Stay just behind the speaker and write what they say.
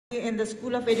in the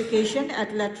School of Education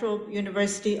at La Trobe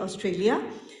University, Australia.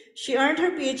 She earned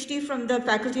her PhD from the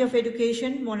Faculty of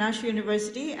Education, Monash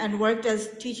University, and worked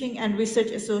as Teaching and Research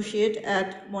Associate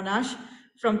at Monash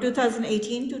from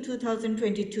 2018 to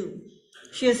 2022.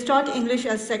 She has taught English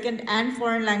as second and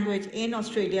foreign language in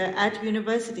Australia at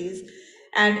universities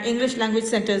and English language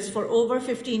centers for over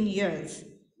 15 years.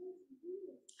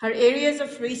 Her areas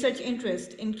of research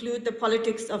interest include the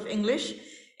politics of English,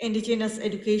 Indigenous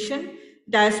education,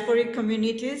 diasporic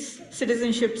communities,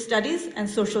 citizenship studies, and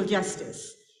social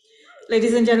justice.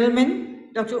 Ladies and gentlemen,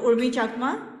 Dr. Urmee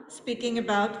Chakma speaking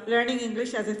about learning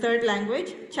English as a third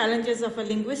language, challenges of a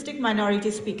linguistic minority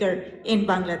speaker in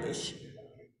Bangladesh.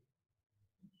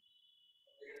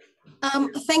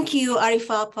 Thank you,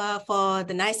 Arifapa, for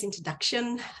the nice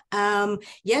introduction.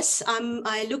 Yes,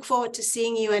 I look forward to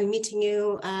seeing you and meeting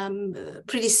you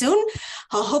pretty soon.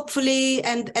 Hopefully,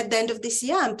 and at the end of this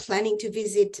year, I'm planning to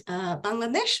visit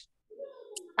Bangladesh.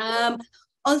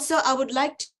 Also, I would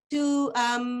like to,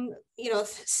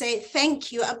 say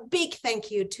thank you, a big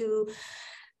thank you to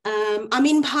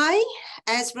Amin Bhai,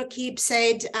 as Rakib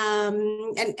said,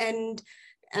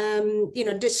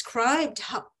 described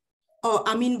how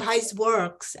Amin Bhai's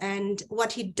works and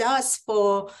what he does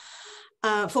for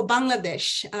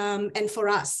Bangladesh and for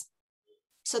us.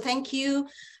 So thank you,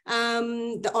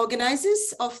 the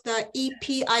organizers of the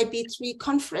EPIB3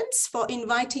 conference, for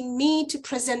inviting me to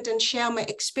present and share my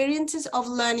experiences of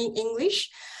learning English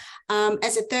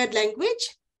as a third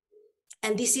language.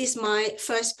 And this is my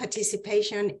first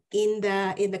participation in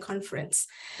the conference.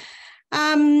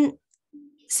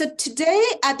 So today,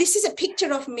 this is a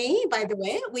picture of me, by the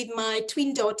way, with my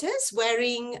twin daughters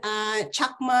wearing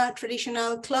Chakma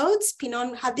traditional clothes,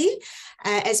 Pinon Hadi,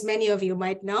 as many of you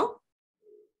might know.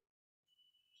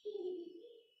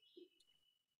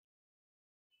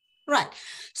 Right,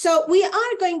 so we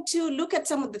are going to look at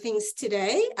some of the things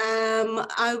today.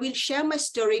 I will share my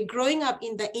story growing up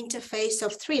in the interface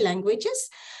of three languages.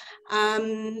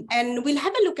 And we'll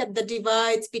have a look at the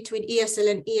divides between ESL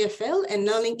and EFL and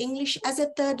learning English as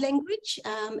a third language,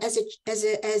 as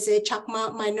a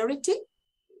Chakma minority,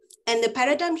 and the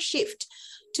paradigm shift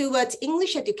towards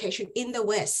English education in the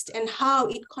West and how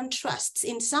it contrasts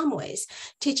in some ways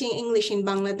teaching English in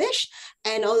Bangladesh,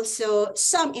 and also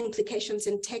some implications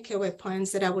and takeaway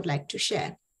points that I would like to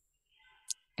share.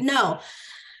 Now,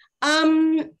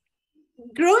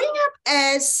 growing up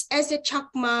as a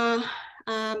Chakma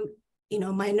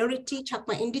minority,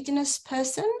 Chakma indigenous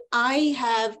person, I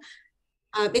have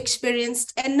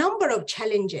experienced a number of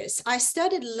challenges. I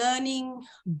started learning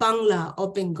Bangla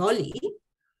or Bengali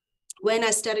when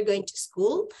I started going to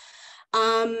school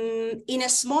in a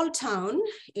small town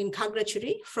in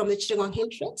Khagrachuri from the Chittagong Hill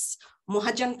Tracts,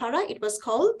 Mohajanpara it was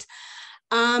called.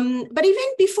 But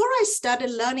even before I started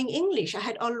learning English, I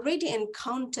had already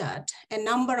encountered a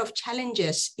number of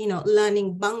challenges,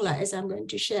 learning Bangla, as I'm going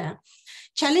to share.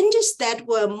 Challenges that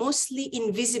were mostly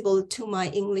invisible to my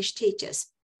English teachers.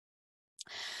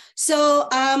 So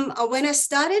when I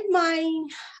started my,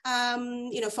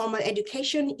 formal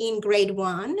education in grade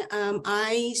 1,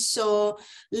 I saw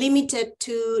limited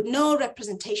to no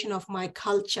representation of my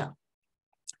culture.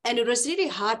 And it was really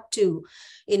hard to,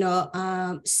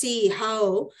 see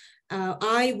how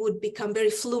I would become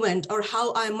very fluent, or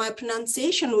how my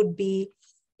pronunciation would be,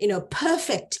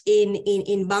 perfect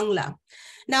in Bangla.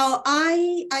 Now,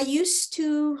 I used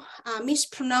to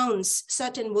mispronounce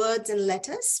certain words and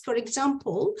letters. For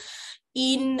example,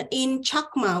 in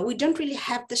Chakma, we don't really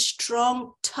have the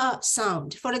strong ta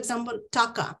sound. For example,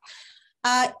 Dhaka.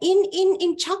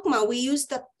 In Chakma, we use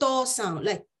the to sound,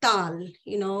 like tal,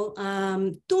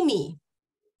 tumi.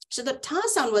 So the ta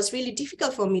sound was really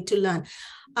difficult for me to learn.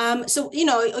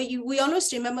 We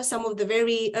always remember some of the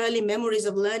very early memories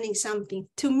of learning something.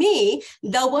 To me,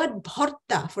 the word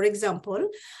bharta, for example,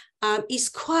 is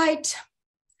quite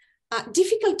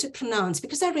difficult to pronounce,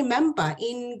 because I remember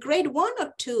in grade 1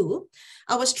 or 2,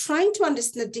 I was trying to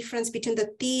understand the difference between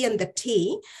the T and the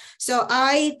T. So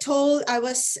my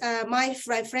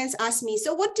friends asked me,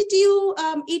 so what did you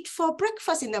eat for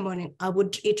breakfast in the morning? I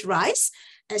would eat rice,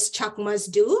 as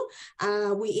Chakmas do.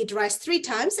 We eat rice 3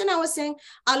 times. And I was saying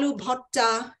alu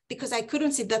bhatta, because I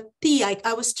couldn't see the T.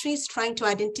 I was trying to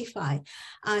identify,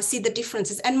 see the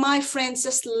differences. And my friends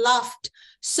just laughed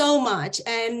so much.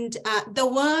 And the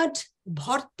word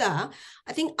bhatta,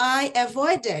 I think I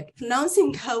avoided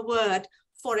pronouncing her word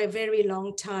for a very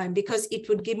long time, because it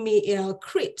would give me,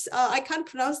 creeps. I can't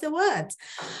pronounce the words.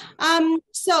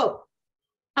 So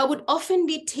I would often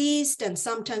be teased and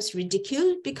sometimes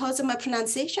ridiculed because of my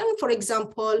pronunciation. For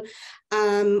example,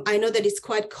 I know that it's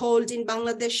quite cold in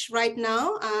Bangladesh right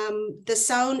now. The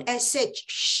sound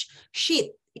sh,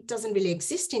 shit, it doesn't really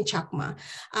exist in Chakma.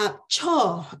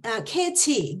 Cho,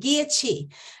 keti,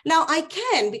 giechi. Now I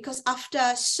can, because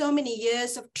after so many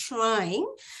years of trying,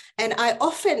 and I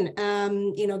often,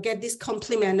 get this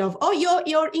compliment of, oh,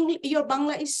 your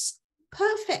Bangla is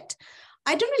perfect.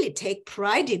 I don't really take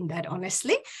pride in that,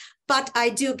 honestly, but I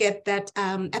do get that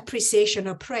appreciation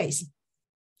or praise.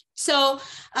 So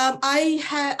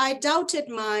I doubted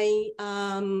my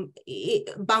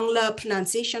Bangla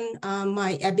pronunciation,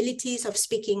 my abilities of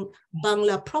speaking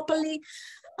Bangla properly.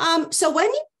 So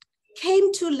when it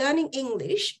came to learning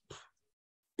English,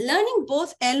 learning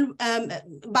both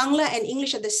Bangla and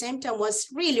English at the same time was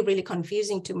really, really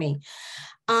confusing to me.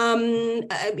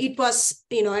 It was,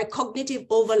 a cognitive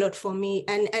overload for me.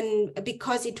 And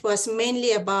because it was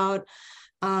mainly about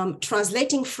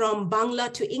translating from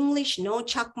Bangla to English, no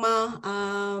Chakma,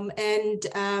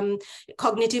 and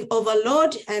cognitive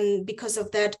overload. And because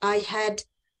of that, I had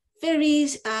very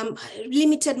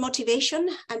limited motivation.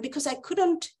 And because I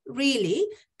couldn't really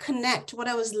connect what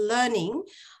I was learning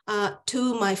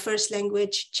to my first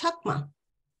language, Chakma.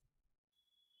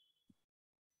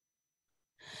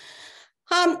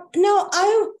 Now,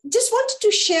 I just wanted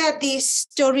to share this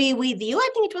story with you. I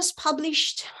think it was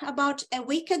published about a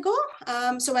week ago.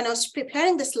 So when I was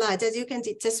preparing the slides, as you can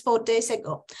see, just 4 days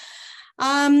ago.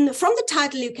 From the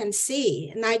title, you can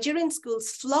see Nigerian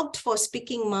schools flogged for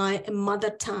speaking my mother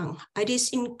tongue. It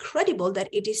is incredible that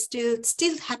it is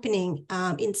still happening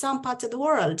in some parts of the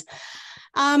world.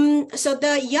 So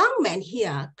the young man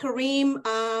here, Karim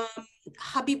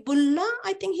Habibullah,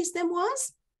 I think his name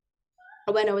was,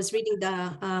 when I was reading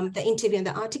the interview and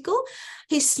the article,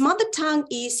 his mother tongue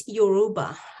is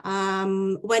Yoruba.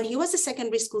 When he was a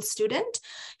secondary school student,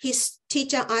 his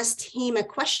teacher asked him a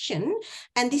question,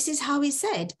 and this is how he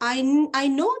said, I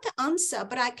know the answer,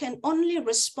 but I can only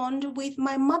respond with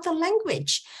my mother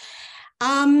language.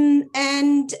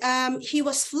 He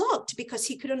was flogged because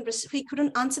he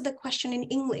couldn't answer the question in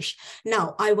English.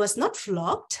 Now, I was not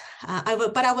flogged,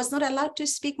 but I was not allowed to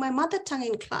speak my mother tongue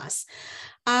in class.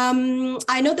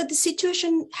 I know that the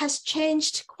situation has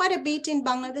changed quite a bit in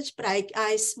Bangladesh, but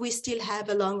we still have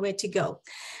a long way to go.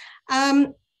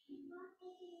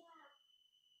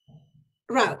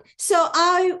 Right. So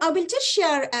I will just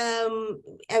share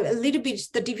a little bit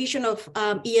the division of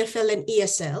EFL and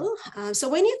ESL. So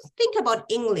when you think about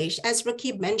English, as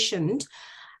Rakib mentioned,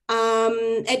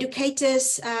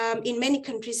 educators in many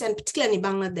countries, and particularly in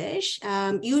Bangladesh,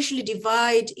 usually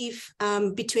divide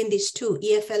between these two,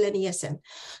 EFL and ESL.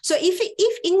 So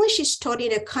if English is taught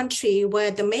in a country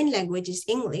where the main language is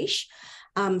English,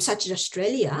 such as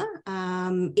Australia,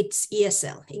 it's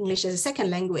ESL, English as a second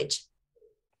language.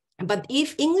 But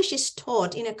if English is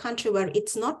taught in a country where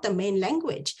it's not the main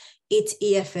language, it's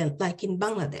EFL, like in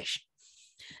Bangladesh.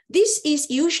 This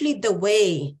is usually the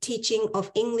way teaching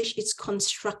of English is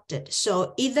constructed.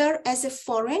 So either as a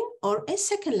foreign or a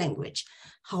second language.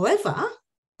 However,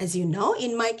 as you know,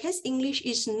 in my case, English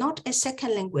is not a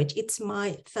second language. It's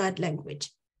my third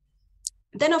language.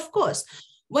 Then, of course,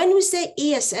 when we say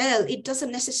ESL, it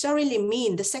doesn't necessarily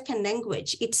mean the second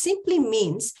language. It simply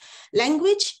means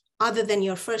language other than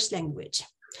your first language.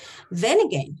 Then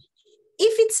again,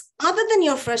 if it's other than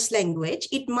your first language,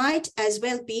 it might as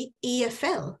well be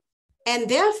EFL. And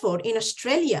therefore, in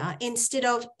Australia, instead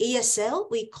of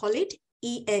ESL, we call it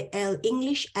EAL,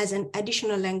 English as an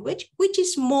additional language, which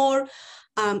is more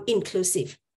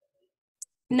inclusive.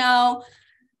 Now,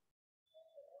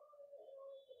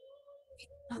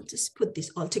 I'll just put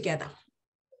this all together.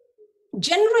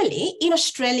 Generally, in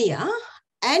Australia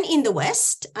and in the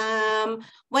West,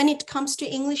 when it comes to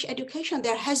English education,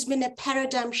 there has been a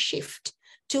paradigm shift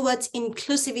towards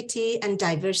inclusivity and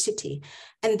diversity.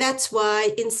 And that's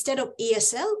why instead of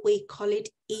ESL, we call it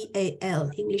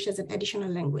EAL, English as an additional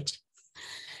language.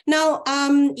 Now,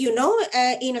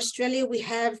 in Australia, we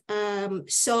have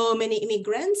so many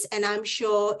immigrants, and I'm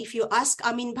sure if you ask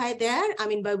Amin Bhai there,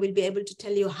 Amin Bhai will be able to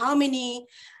tell you how many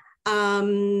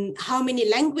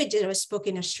languages are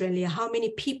spoken in Australia, how many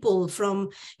people from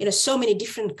so many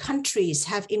different countries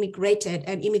have immigrated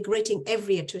and immigrating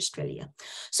every year to Australia.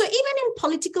 So even in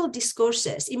political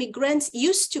discourses, immigrants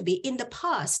used to be in the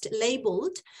past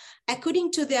labeled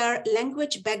according to their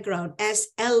language background as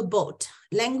LBOT,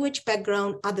 language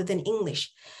background other than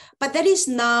English. But that is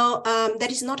now,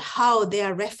 that is not how they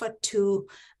are referred to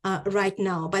right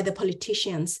now by the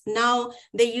politicians. Now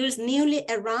they use newly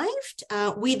arrived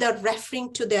without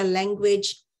referring to their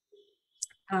language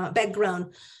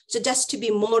background. So just to be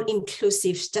more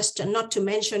inclusive, just not to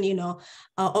mention,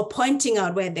 or pointing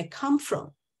out where they come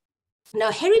from. Now,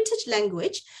 heritage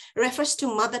language refers to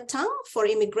mother tongue for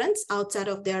immigrants outside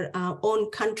of their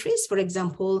own countries. For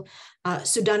example,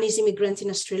 Sudanese immigrants in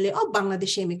Australia or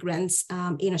Bangladeshi immigrants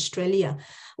in Australia,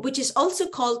 which is also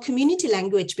called community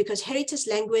language because heritage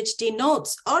language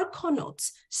denotes or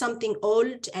connotes something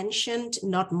old, ancient,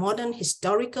 not modern,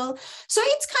 historical. So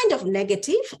it's kind of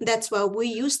negative. That's why we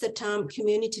use the term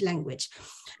community language.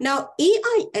 Now,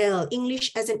 EIL,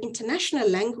 English as an International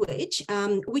Language,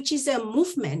 which is a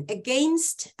movement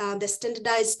against the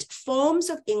standardized forms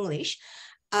of English,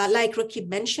 like Rakib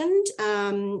mentioned,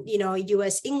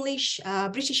 US English,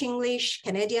 British English,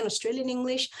 Canadian, Australian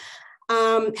English,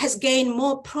 has gained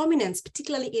more prominence,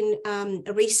 particularly in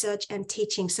research and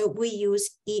teaching. So we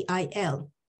use EIL.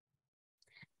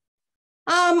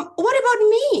 What about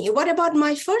me? What about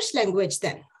my first language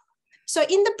then? So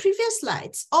in the previous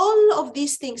slides, all of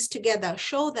these things together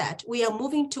show that we are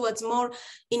moving towards more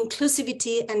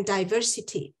inclusivity and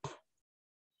diversity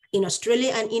in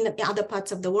Australia and in other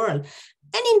parts of the world,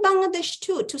 and in Bangladesh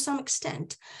too, to some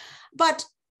extent. But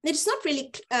it's not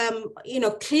really,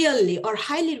 clearly or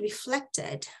highly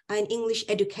reflected in English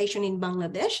education in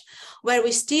Bangladesh, where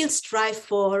we still strive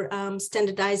for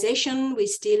standardization. We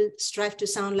still strive to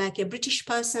sound like a British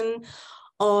person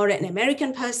or an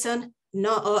American person.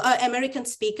 Or American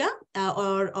speaker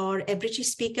or a British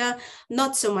speaker,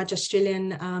 not so much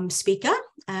Australian speaker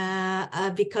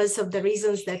because of the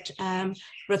reasons that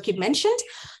Rakib mentioned.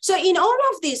 So in all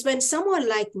of this, when someone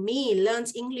like me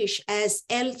learns English as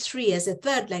L3, as a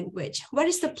third language, where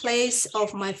is the place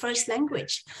of my first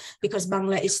language? Because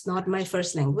Bangla is not my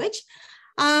first language.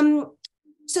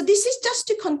 So this is just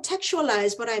to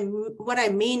contextualize what I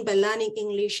mean by learning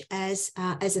English as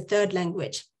a third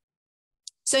language.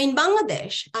 So in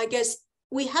Bangladesh, I guess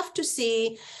we have to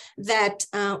see that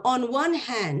on one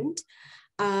hand,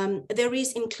 there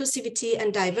is inclusivity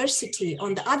and diversity.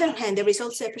 On the other hand, there is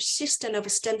also a persistence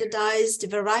of standardized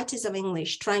varieties of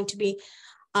English, trying to be,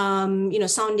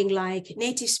 sounding like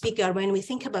native speaker when we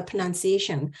think about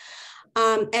pronunciation.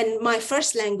 And my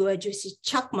first language, which is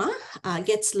Chakma,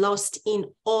 gets lost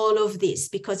in all of this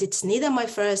because it's neither my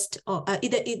first or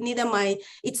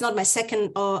it's not my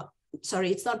second, or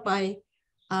sorry,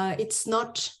 it's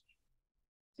not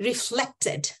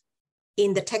reflected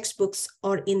in the textbooks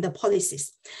or in the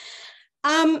policies.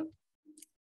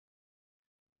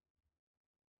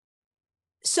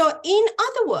 So in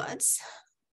other words,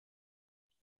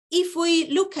 if we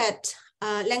look at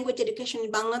language education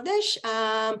in Bangladesh,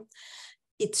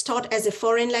 it's taught as a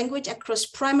foreign language across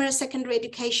primary, secondary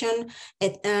education,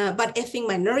 but ethnic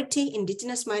minority,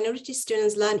 indigenous minority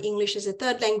students learn English as a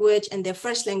third language, and their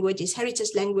first language is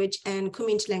heritage language, and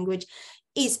community language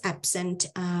is absent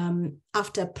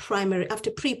after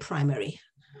pre-primary.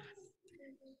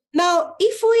 Now,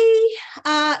 if we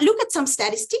look at some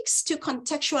statistics to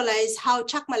contextualize how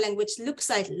Chakma language looks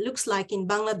like in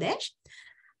Bangladesh,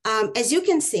 as you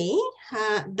can see,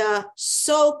 the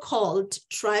so-called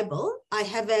tribal, I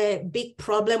have a big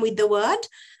problem with the word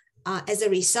as a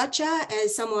researcher,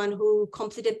 as someone who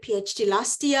completed PhD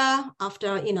last year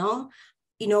after, you know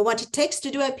what it takes to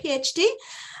do a PhD.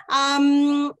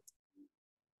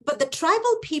 But the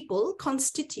tribal people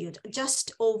constitute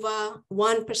just over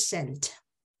 1%.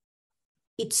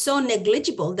 It's so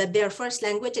negligible that their first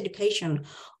language education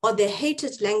or their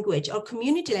heritage language or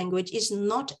community language is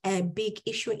not a big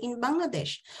issue in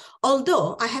Bangladesh.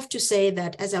 Although I have to say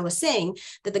that, as I was saying,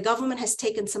 that the government has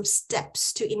taken some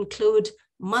steps to include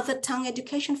mother tongue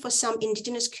education for some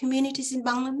indigenous communities in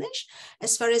Bangladesh.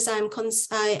 As far as I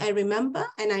remember,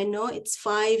 and I know it's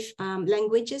 5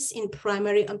 languages in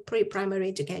primary and pre-primary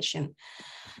education.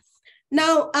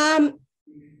 Now,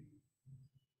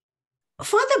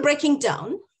 further breaking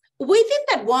down, within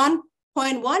that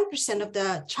 1.1% of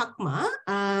the Chakma,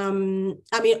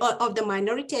 of the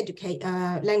minority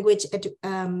language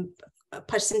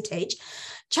percentage,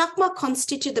 Chakma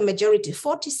constitute the majority,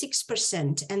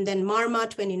 46%, and then Marma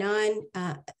 29%,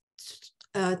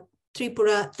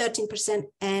 Tripura 13%,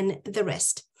 and the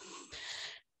rest.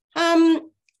 If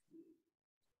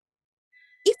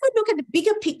we look at the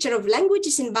bigger picture of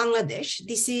languages in Bangladesh,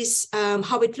 this is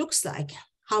how it looks like.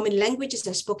 How many languages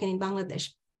are spoken in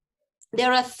Bangladesh?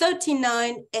 There are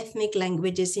 39 ethnic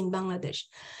languages in Bangladesh,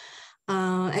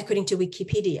 according to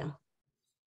Wikipedia.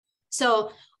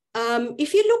 So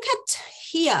if you look at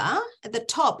here at the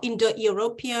top,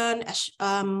 Indo-European,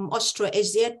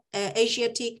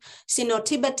 Austro-Asiatic,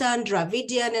 Sino-Tibetan,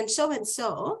 Dravidian, and so,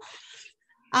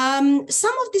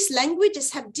 Some of these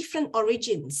languages have different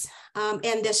origins,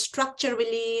 and they're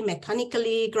structurally,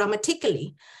 mechanically,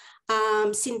 grammatically,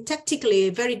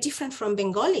 syntactically very different from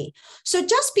Bengali. So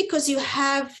just because you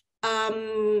have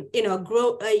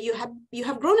you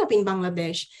have grown up in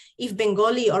Bangladesh, if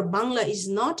Bengali or Bangla is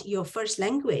not your first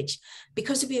language,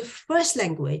 because of your first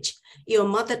language, your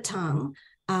mother tongue,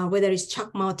 whether it's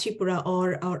Chakma, Tripura,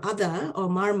 or other, or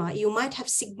Marma, you might have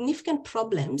significant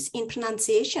problems in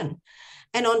pronunciation.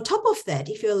 And on top of that,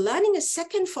 if you're learning a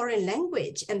second foreign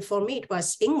language, and for me it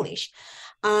was English,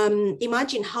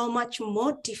 imagine how much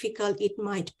more difficult it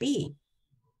might be.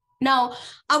 Now,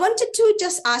 I wanted to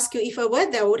just ask you, if I were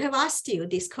there, I would have asked you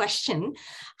this question.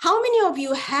 How many of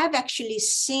you have actually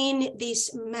seen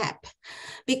this map?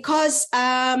 Because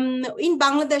in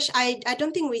Bangladesh, I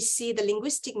don't think we see the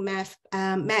linguistic map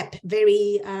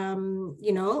very,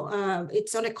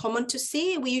 it's not a common to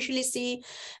see. We usually see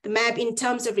the map in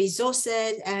terms of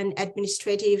resources and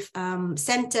administrative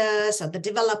centers, or the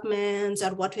developments,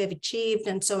 or what we have achieved,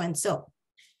 and so and so.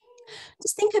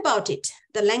 Just think about it,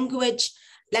 the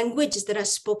languages that are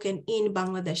spoken in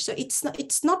Bangladesh. So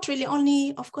it's not really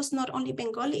only, of course, not only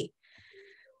Bengali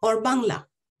or Bangla.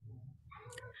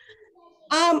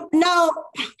 Now,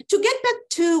 to get back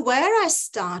to where I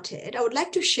started, I would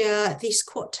like to share this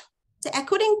quote. So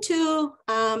according to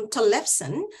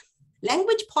Tollefson,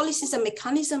 language policies are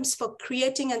mechanisms for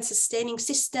creating and sustaining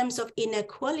systems of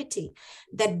inequality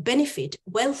that benefit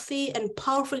wealthy and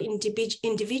powerful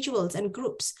individuals and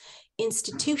groups,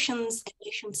 institutions, and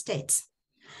nation states.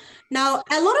 Now,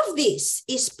 a lot of this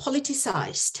is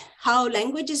politicized, how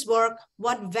languages work,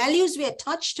 what values we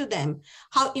attach to them,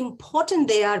 how important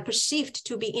they are perceived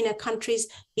to be in a country's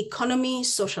economy,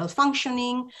 social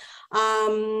functioning,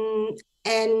 and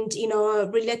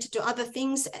related to other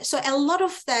things. So a lot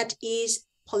of that is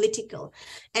political.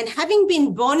 And having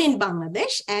been born in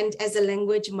Bangladesh and as a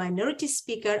language minority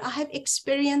speaker, I have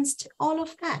experienced all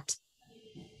of that.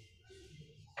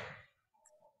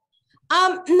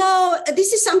 Now,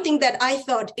 this is something that I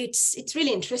thought it's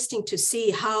really interesting to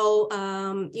see how,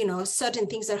 certain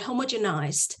things are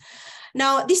homogenized.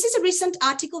 Now, this is a recent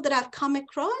article that I've come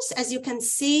across. As you can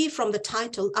see from the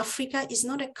title, Africa is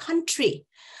not a country.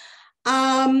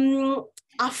 Africa,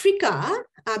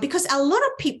 because a lot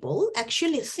of people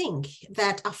actually think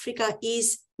that Africa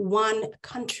is one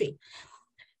country.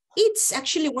 It's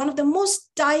actually one of the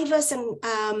most diverse and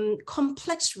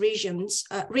complex regions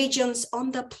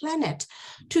on the planet.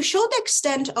 To show the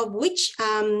extent of which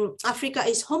Africa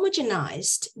is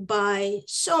homogenized by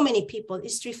so many people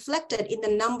is reflected in the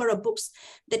number of books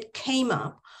that came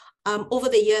up over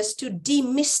the years to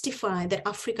demystify that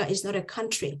Africa is not a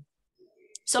country.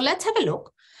 So let's have a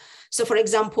look. So for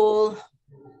example,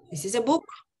 this is a book,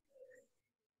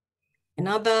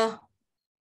 another.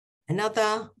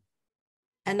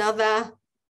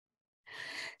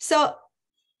 So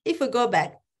if we go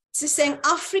back, it's saying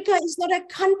Africa is not a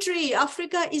country.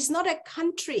 Africa is not a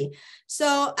country.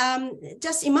 So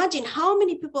just imagine how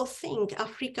many people think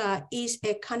Africa is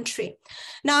a country.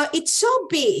 Now, it's so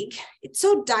big, it's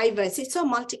so diverse, it's so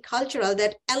multicultural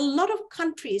that a lot of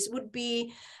countries would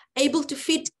be able to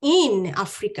fit in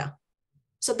Africa.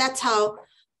 So that's how,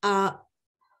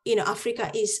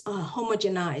 Africa is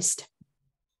homogenized.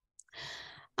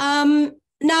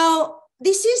 Now,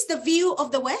 this is the view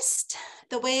of the West,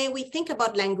 the way we think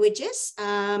about languages,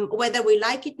 whether we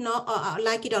like it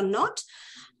or not,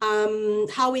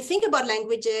 how we think about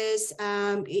languages,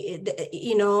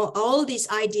 all these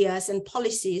ideas and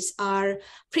policies are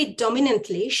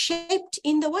predominantly shaped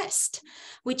in the West,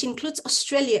 which includes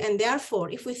Australia. And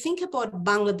therefore, if we think about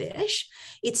Bangladesh,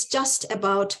 it's just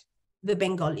about the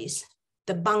Bengalis,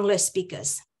 the Bangla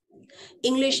speakers.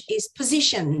 English is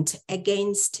positioned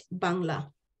against Bangla.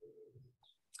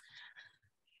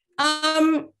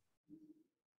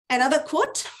 Another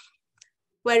quote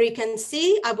where you can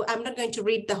see, I'm not going to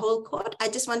read the whole quote. I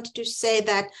just wanted to say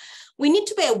that we need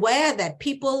to be aware that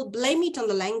people blame it on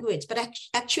the language, but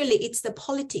actually it's the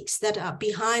politics that are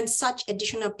behind such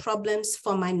additional problems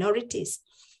for minorities.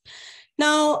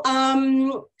 Now,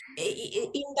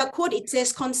 in the quote, it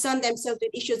says, concern themselves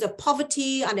with issues of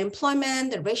poverty,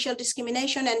 unemployment, and racial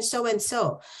discrimination, and so and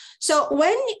so. So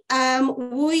when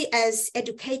we as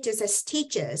educators, as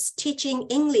teachers, teaching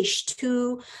English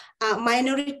to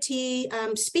minority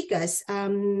speakers,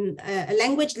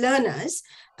 language learners,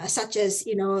 such as,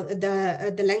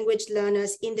 the language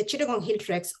learners in the Chittagong Hill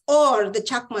Tracts or the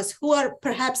Chakmas who are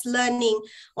perhaps learning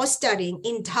or studying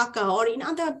in Dhaka or in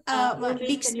other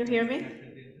big... Can you hear me?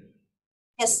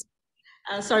 Yes.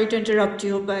 Sorry to interrupt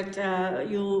you, but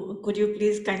could you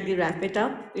please kindly wrap it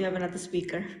up? We have another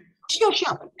speaker.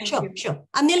 Sure.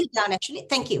 I'm nearly done, actually.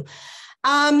 Thank you.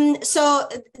 So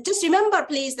just remember,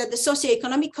 please, that the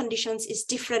socioeconomic conditions is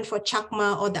different for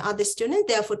Chakma or the other students.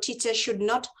 Therefore, teachers should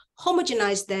not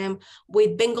homogenize them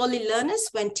with Bengali learners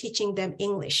when teaching them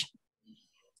English.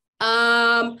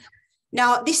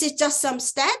 Now, this is just some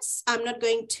stats. I'm not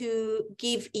going to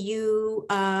give you,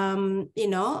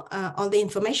 all the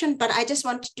information, but I just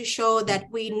wanted to show that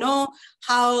we know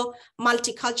how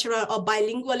multicultural or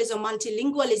bilingualism,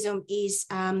 multilingualism is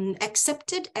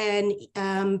accepted and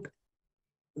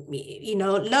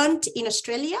learned in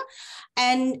Australia.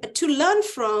 And to learn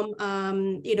from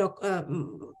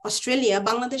Australia,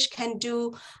 Bangladesh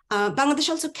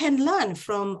also can learn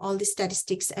from all the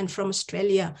statistics and from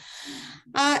Australia.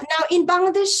 Now in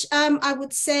Bangladesh, I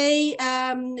would say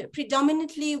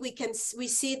predominantly we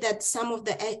see that some of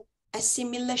the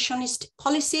assimilationist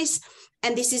policies,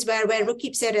 and this is where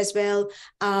Rukib said as well,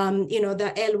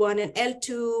 the L1 and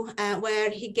L2,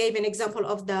 where he gave an example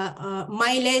of the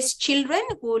Miles children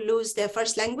who lose their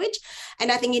first language.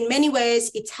 And I think in many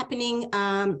ways it's happening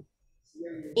in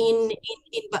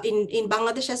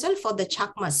Bangladesh as well for the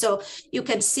Chakma. So you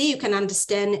can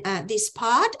understand this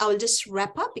part. I will just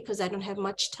wrap up because I don't have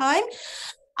much time.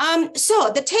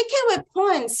 So the takeaway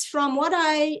points from what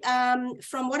I've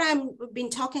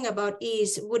been talking about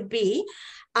would be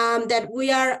that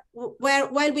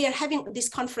while we are having this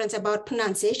conference about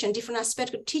pronunciation, different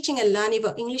aspects of teaching and learning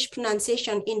of English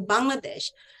pronunciation in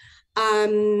Bangladesh,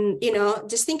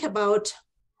 just think about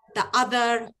the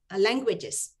other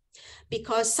languages,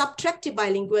 because subtractive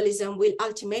bilingualism will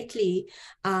ultimately,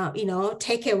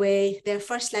 take away their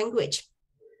first language.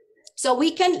 So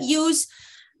we can use,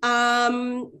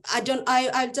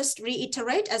 I'll just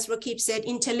reiterate, as Rakib said,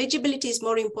 intelligibility is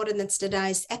more important than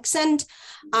standardized accent.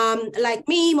 Like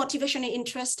me, motivation and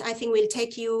interest, I think will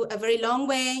take you a very long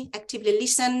way. Actively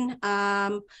listen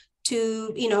to,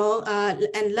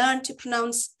 and learn to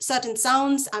pronounce certain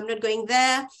sounds. I'm not going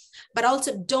there, but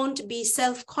also don't be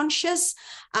self-conscious.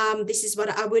 This is what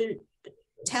I will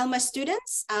tell my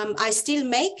students. I still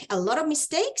make a lot of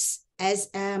mistakes,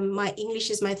 as my English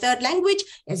is my third language.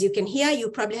 As you can hear, you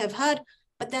probably have heard,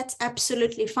 but that's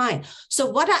absolutely fine. So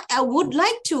what I would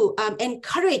like to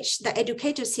encourage the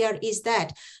educators here is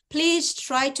that please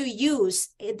try to use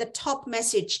the top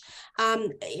message,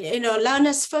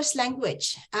 learner's first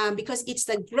language, because it's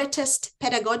the greatest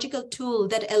pedagogical tool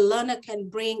that a learner can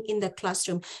bring in the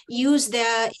classroom. Use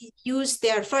their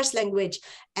first language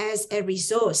as a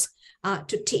resource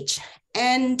to teach.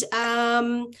 And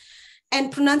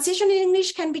pronunciation in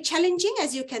English can be challenging,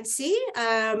 as you can see,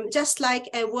 just like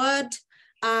a word,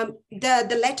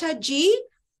 the letter G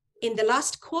in the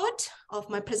last quote of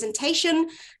my presentation,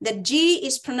 that G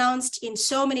is pronounced in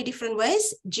so many different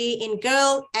ways: G in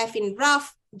girl, F in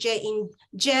rough, J in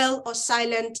gel or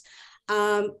silent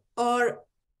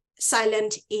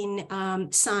in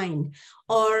sign,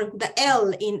 or the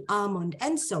L in almond,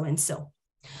 and so and so.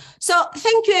 So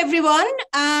thank you, everyone.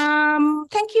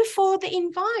 Thank you for the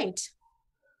invite.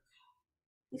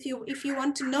 If you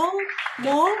want to know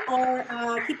more or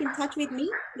keep in touch with me,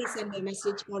 please send me a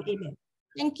message or email.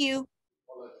 Thank you.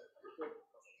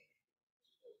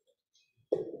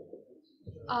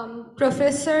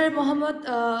 Professor Mohammad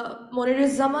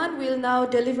Moniruzzaman will now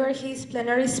deliver his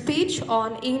plenary speech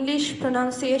on English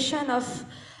pronunciation of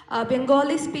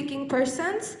Bengali-speaking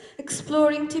persons,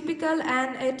 exploring typical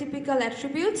and atypical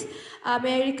attributes.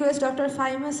 May I request Dr.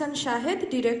 Fahim Hassan Shahid,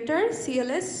 Director,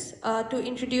 CLS, to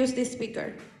introduce the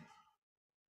speaker.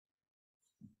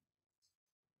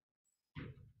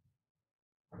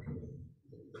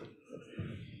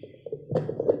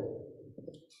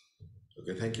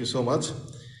 Okay, thank you so much.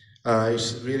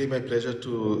 It's really my pleasure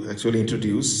to actually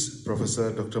introduce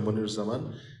Professor Dr.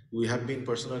 Moniruzzaman. We have been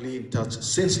personally in touch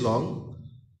since long.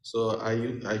 So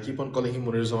I keep on calling him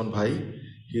Moniruzzaman Bhai.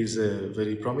 He's a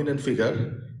very prominent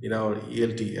figure in our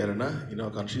ELT arena in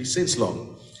our country since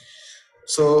long.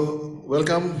 So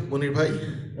welcome Monir Bhai,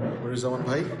 Moniruzzaman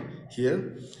Bhai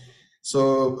here.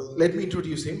 So let me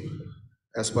introduce him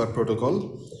as per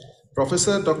protocol.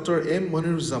 Professor Dr. M.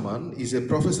 Moniruzzaman is a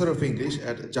professor of English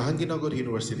at Jahangirnagar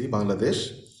University,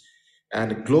 Bangladesh,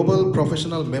 and global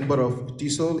professional member of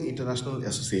TESOL International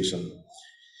Association.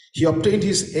 He obtained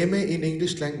his MA in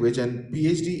English language and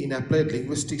PhD in applied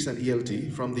linguistics and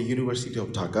ELT from the University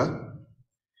of Dhaka.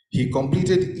 He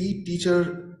completed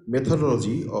e-teacher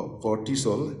methodology for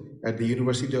TESOL at the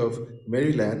University of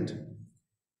Maryland,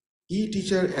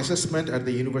 e-teacher assessment at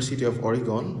the University of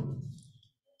Oregon,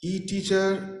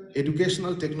 e-teacher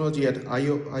educational technology at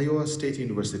Iowa State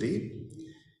University,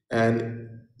 and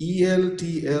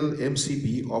ELTL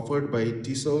MCP offered by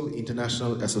TESOL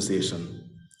International Association.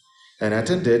 and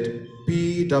attended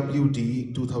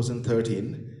PWD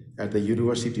 2013 at the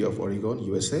University of Oregon,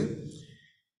 USA.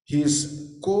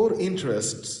 His core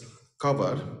interests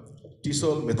cover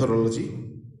TESOL methodology,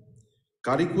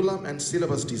 curriculum and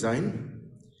syllabus design,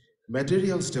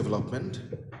 materials development,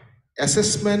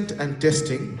 assessment and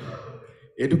testing,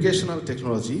 educational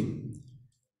technology,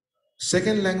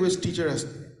 second language teacher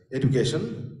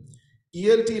education,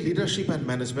 ELT leadership and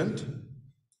management,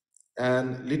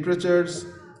 and literatures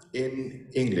in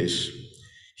English.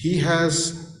 He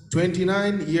has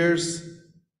 29 years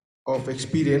of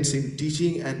experience in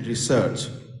teaching and research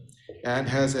and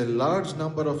has a large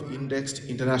number of indexed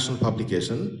international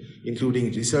publications,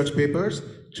 including research papers,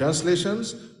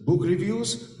 translations, book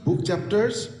reviews, book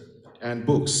chapters, and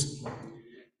books.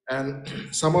 And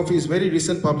some of his very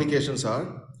recent publications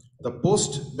are The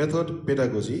Post-Method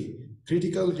Pedagogy,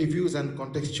 Critical Reviews and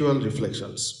Contextual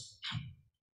Reflections.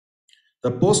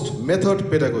 The Post-Method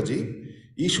Pedagogy,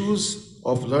 Issues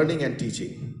of Learning and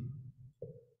Teaching.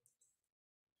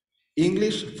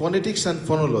 English Phonetics and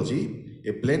Phonology,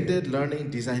 a Blended Learning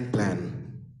Design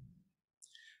Plan.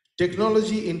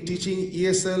 Technology in Teaching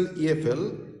ESL,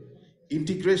 EFL,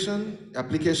 Integration,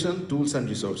 Application, Tools and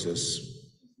Resources.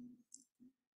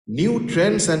 New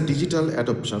Trends and Digital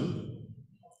Adoption,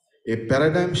 a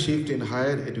Paradigm Shift in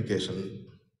Higher Education.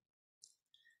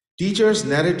 Teachers'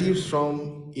 narratives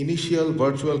from initial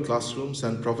virtual classrooms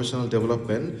and professional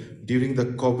development during the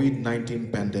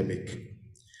COVID-19 pandemic.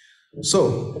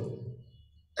 So,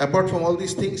 apart from all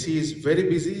these things, he is very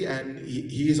busy and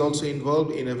he is also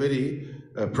involved in a very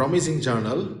promising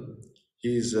journal.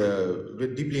 He is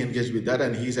very deeply engaged with that,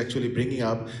 and he is actually bringing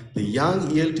up the young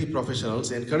ELT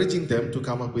professionals, encouraging them to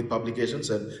come up with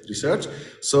publications and research.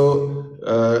 So,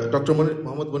 Dr.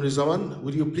 Mohammed Moniruzzaman,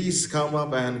 would you please come up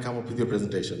with your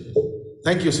presentation?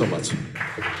 Thank you so much.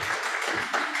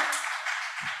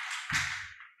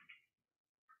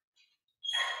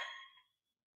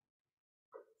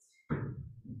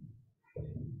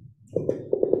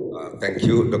 Thank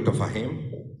you, Dr. Fahim.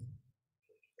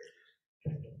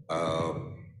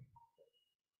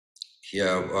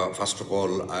 First of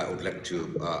all, I would like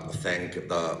to thank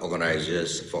the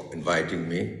organizers for inviting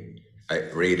me. I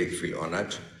really feel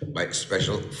honored. My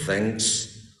special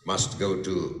thanks must go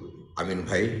to Amin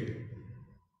Bhai.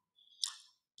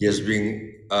 He has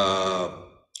been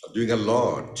doing a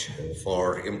lot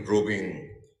for improving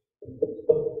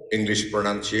English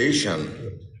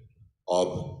pronunciation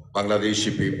of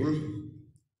Bangladeshi people.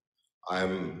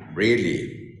 I'm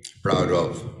really proud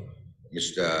of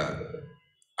Mr.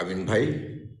 Amin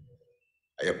Bhai.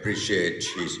 I appreciate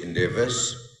his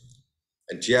endeavors.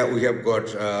 And here we have got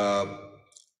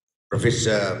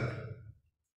Professor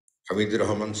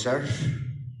Rahman sir,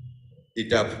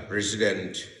 EPIB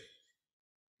President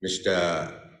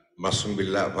Mr.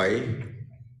 Masumbillah Bhai,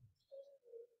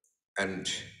 and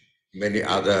many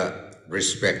other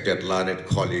respected learned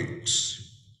colleagues.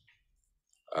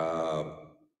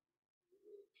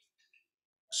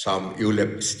 Some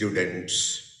ULAB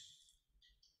students,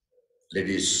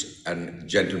 ladies and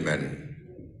gentlemen,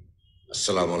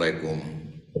 Assalamu alaikum,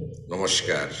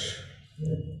 namaskar,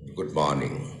 good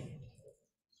morning.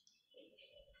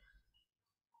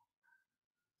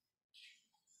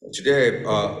 Today,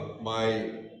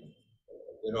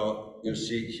 you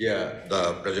see here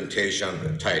the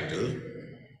presentation title,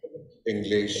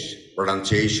 English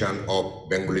Pronunciation of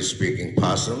Bengali-Speaking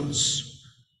Persons,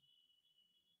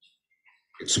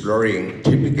 Exploring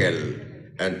Typical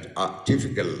and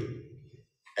Atypical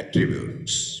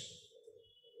Attributes.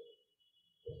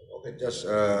 Okay, just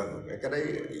can I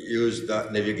use the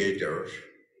navigator?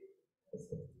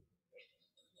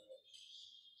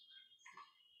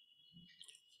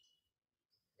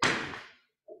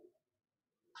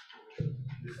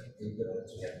 Is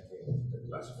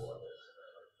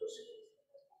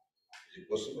it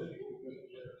possible?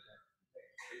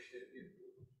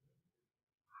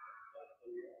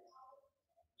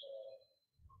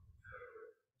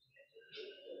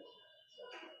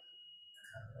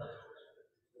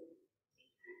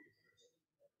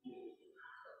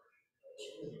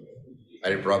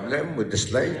 Any problem with the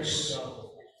slides?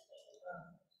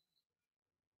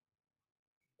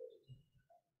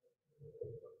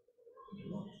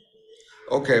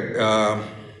 Okay,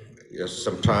 yes,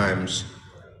 sometimes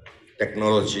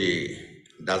technology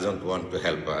doesn't want to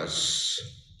help us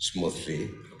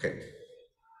smoothly. Okay.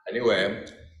 Anyway,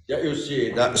 yeah, you see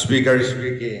the speaker is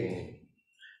speaking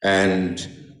and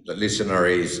the listener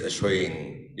is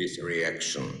showing this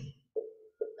reaction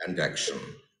and action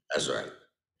as well.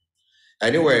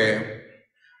 Anyway,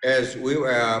 as we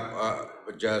were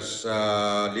just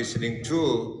listening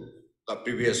to the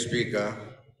previous speaker,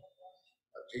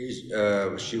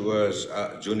 she was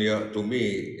junior to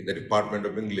me in the Department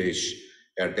of English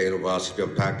at the University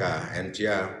of Dhaka, and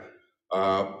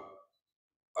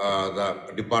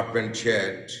the department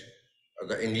head,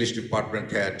 the English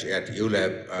department head at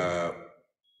ULAB,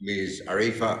 Ms.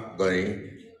 Arifa Ghani.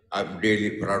 I'm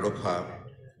really proud of her.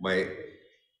 My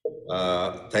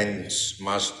thanks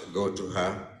must go to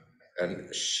her.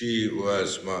 And she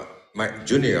was my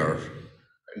junior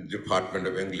in the Department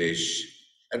of English.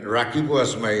 And Rakib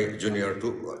was my junior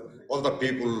too. All the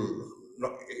people,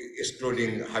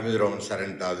 excluding Hamid Sir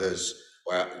and others,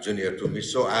 were junior to me.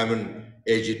 So I'm an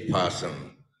aged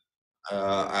person.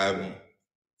 I'm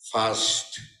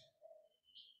fast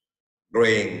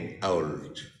growing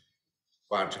old,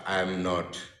 but I'm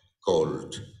not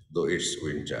cold, though it's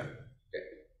winter.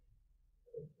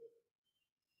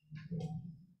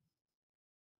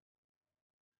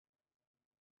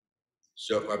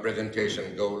 So my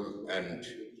presentation goal and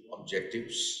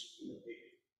objectives.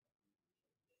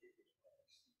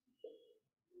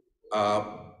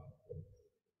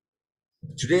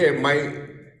 Today my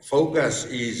focus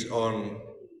is on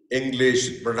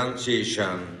English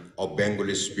pronunciation of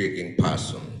Bengali speaking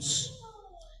persons.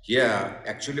 Here,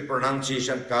 actually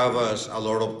pronunciation covers a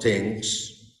lot of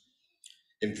things,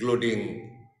 including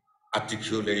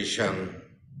articulation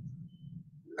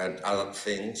and other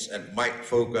things, and my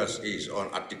focus is on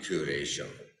articulation.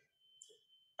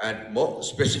 And more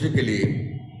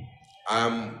specifically,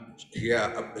 I'm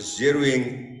here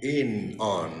zeroing in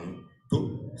on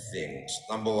two things.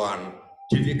 Number one,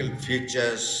 typical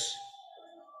features.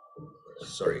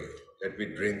 Sorry, let me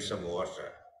drink some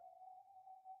water.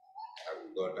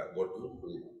 I've got a bottle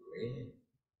with me.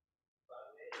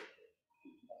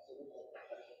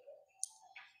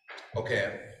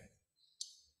 Okay.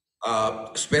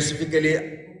 Specifically,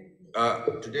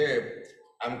 today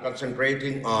I'm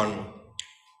concentrating on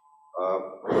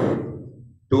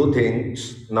two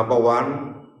things. Number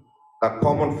one, the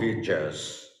common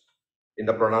features in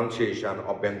the pronunciation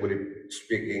of Bengali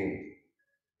speaking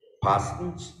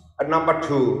persons. And number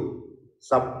two,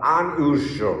 some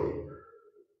unusual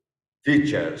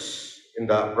features in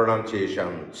the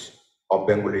pronunciations of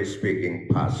Bengali speaking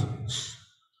persons.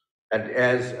 And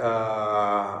as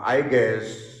I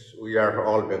guess we are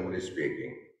all Bengali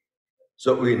speaking,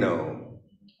 so we know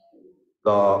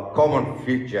the common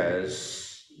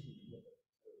features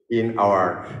in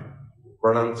our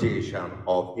pronunciation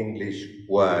of English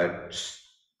words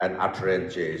and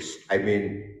utterances. I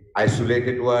mean,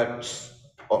 isolated words,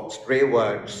 or stray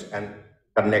words, and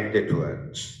connected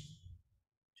words.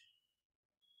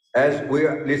 As we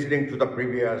are listening to the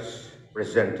previous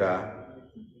presenter,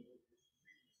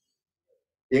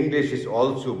 English is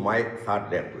also my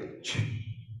third language.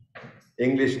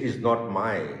 English is not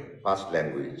my first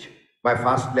language. My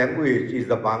first language is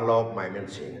the Bangla of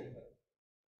Mymensingh.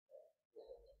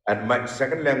 And my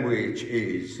second language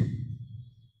is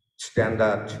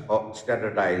standardized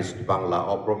Bangla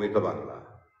or Promito Bangla.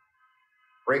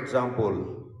 For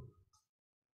example,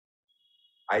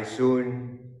 I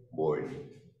soon born.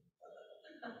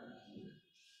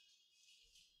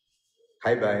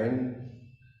 Hi Bain,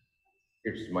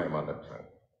 it's my mother tongue.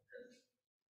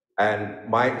 And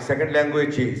my second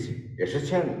language is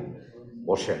Eshechen,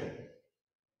 Boshen.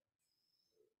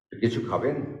 Kichu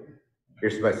Khaben,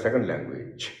 it's my second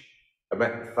language. And my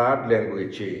third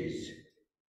language is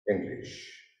English.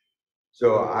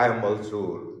 So I am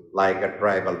also like a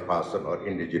tribal person or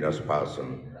indigenous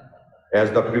person.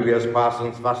 As the previous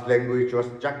person's first language was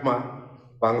Chakma,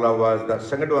 Bangla was the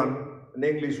second one, and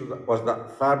English was the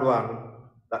third one.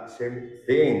 That same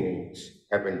things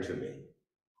happened to me.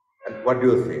 And what do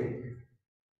you think?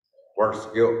 What's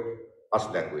your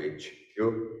first language?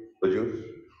 You, Bajur?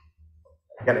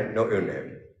 Can I know your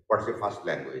name? What's your first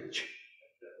language?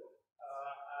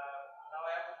 Now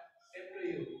I am same to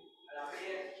you.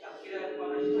 Sakira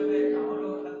first language,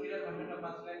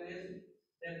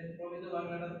 then Provido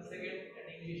Bangla second, and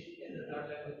English is the third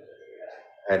language.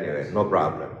 Anyway, no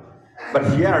problem. But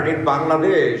here in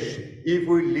Bangladesh, if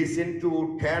we listen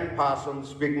to 10 persons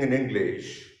speaking in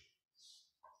English,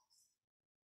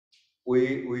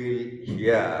 we will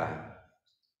hear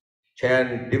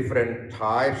 10 different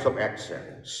types of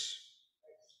accents.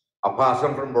 A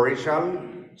person from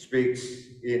Borishal speaks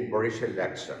in Borishal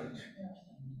accent.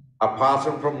 A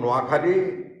person from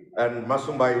Noakhali and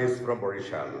Masumbai is from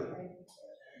Borishal.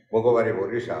 Mogobari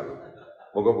Borishal.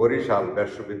 Mogo Borishal,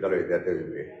 Beshubidalai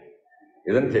Datavibe.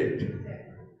 Isn't it?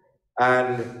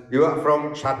 And you are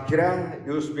from Shakira,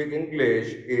 you speak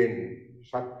English in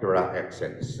Shakira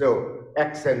accent. So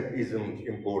accent isn't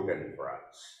important for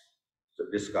us. So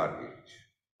discard it.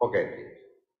 Forget it.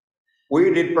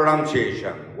 we did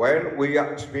pronunciation. When we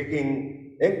are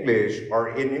speaking English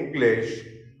or in English,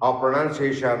 our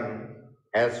pronunciation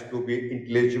has to be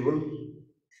intelligible,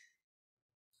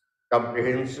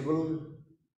 comprehensible,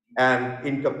 and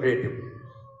interpretable.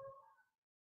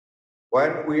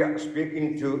 When we are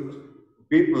speaking to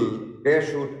people, they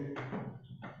should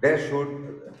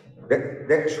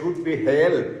be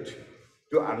helped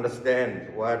to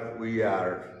understand what we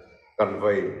are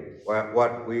conveying,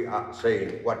 what we are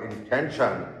saying, what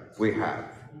intention we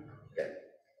have. Okay.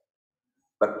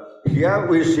 But here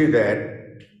we see that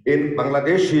in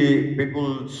Bangladeshi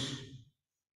people's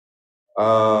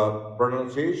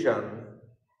pronunciation,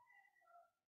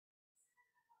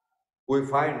 we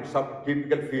find some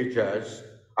typical features.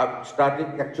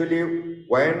 Starting actually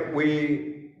when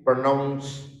we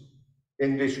pronounce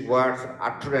English words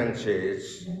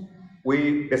utterances,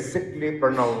 we basically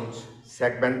pronounce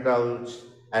segmentals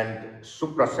and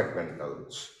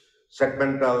suprasegmentals.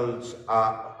 Segmentals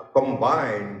are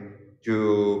combined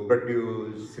to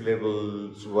produce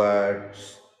syllables,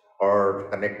 words, or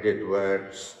connected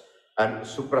words, and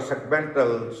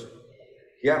suprasegmentals.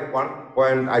 Here, one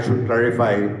point I should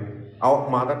clarify. Our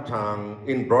mother tongue,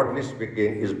 in broadly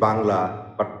speaking, is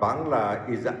Bangla, but Bangla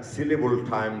is a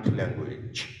syllable-timed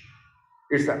language.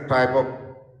 It's a type of,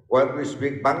 when we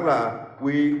speak Bangla,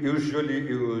 we usually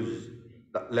use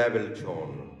the level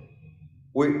tone.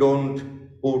 We don't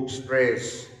put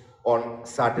stress on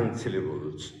certain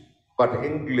syllables. But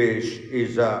English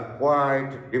is a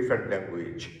quite different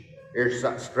language. It's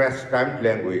a stress-timed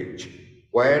language.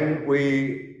 When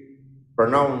we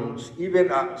pronounce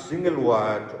even a single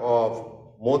word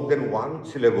of more than one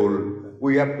syllable,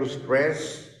 we have to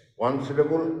stress one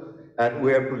syllable and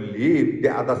we have to leave the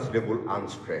other syllable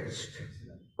unstressed.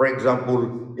 For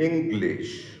example,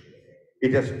 English,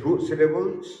 it has two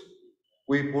syllables.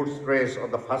 We put stress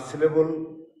on the first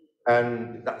syllable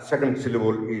and the second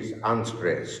syllable is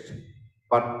unstressed.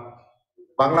 But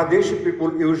Bangladeshi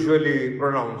people usually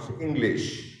pronounce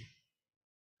English,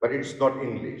 but it's not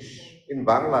English. In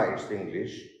Bangla, it's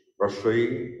English.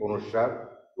 Rashoi, Unusar,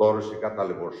 Lorosika,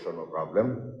 Taliborsho, no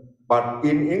problem. But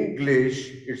in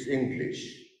English, it's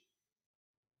English.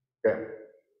 Okay.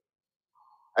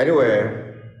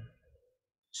 Anyway,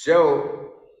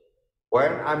 so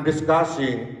when I'm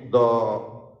discussing the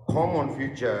common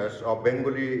features of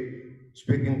Bengali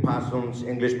speaking persons'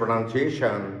 English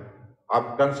pronunciation,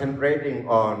 I'm concentrating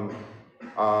on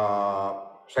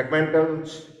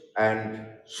segmentals and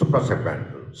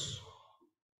suprasegmentals.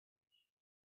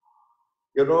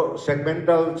 You know,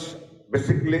 segmentals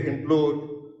basically include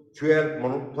 12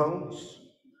 monophthongs,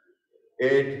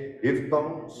 8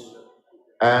 diphthongs,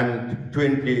 and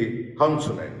 20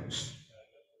 consonants.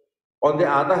 On the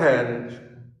other hand,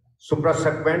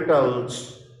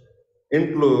 suprasegmentals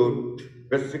include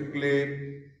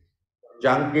basically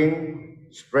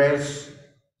junking, stress,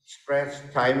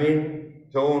 timing,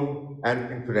 tone,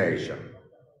 and intonation.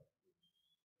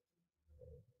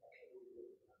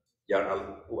 Yeah,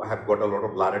 I have got a lot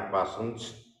of learned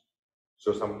persons,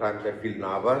 so sometimes I feel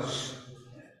nervous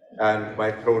and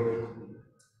my throat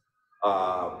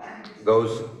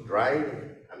goes dry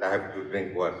and I have to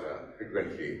drink water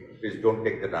frequently. Please don't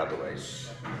take that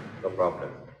otherwise, no problem.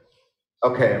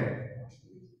 Okay.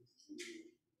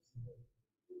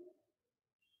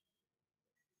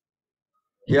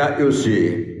 Here you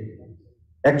see,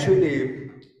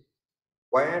 actually,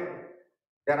 when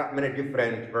there are many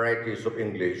different varieties of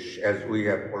English, as we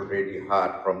have already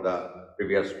heard from the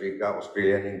previous speaker,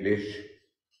 Australian English,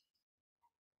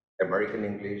 American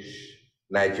English,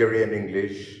 Nigerian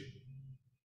English,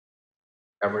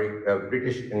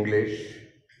 British English.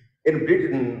 In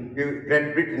Britain,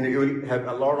 Great Britain, you will have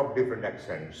a lot of different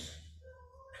accents,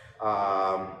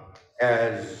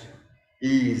 as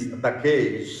is the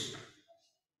case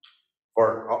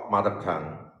for our mother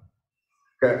tongue.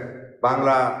 Okay.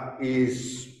 Bangla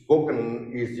is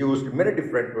spoken, is used in many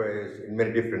different ways in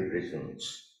many different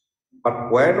regions.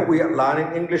 But when we are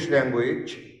learning English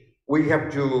language, we have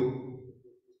to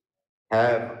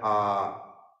have a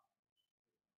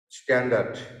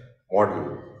standard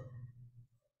model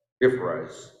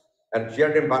difference. And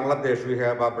here in Bangladesh, we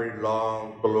have a very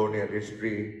long colonial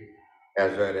history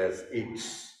as well as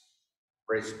its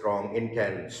very strong,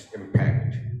 intense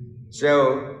impact.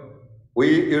 So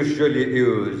we usually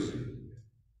use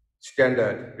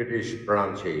standard British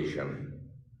pronunciation.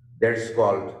 That's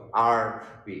called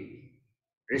RP,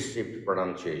 received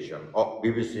pronunciation, or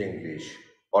BBC English,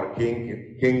 or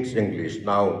King's English.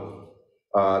 Now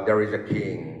there is a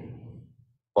king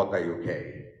for the UK.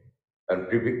 And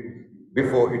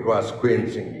before it was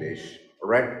Queen's English,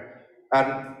 right?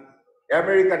 And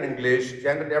American English,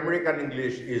 standard American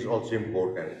English is also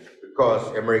important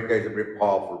because America is a very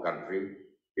powerful country.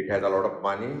 It has a lot of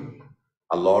money,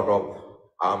 a lot of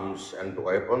arms and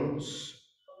weapons.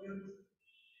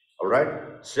 All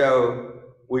right. So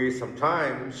we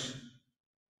sometimes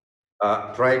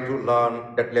try to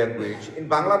learn that language. In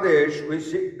Bangladesh, we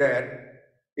see that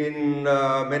in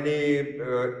many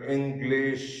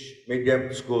English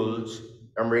medium schools,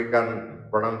 American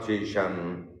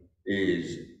pronunciation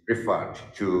is referred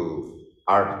to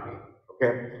RP.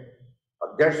 Okay,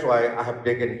 that's why I have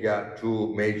taken here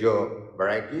two major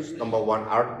varieties. Number one,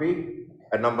 RP,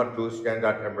 and number two,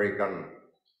 standard American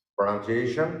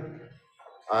pronunciation.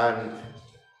 And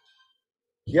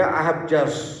here I have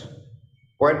just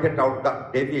pointed out the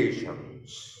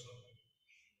deviations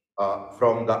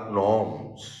from the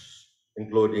norms,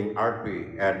 including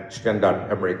RP and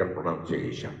standard American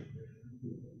pronunciation.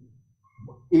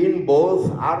 In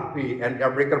both RP and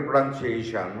American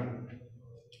pronunciation,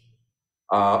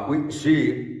 we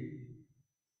see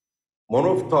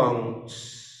monophthongs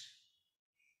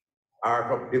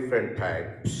are of different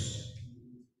types.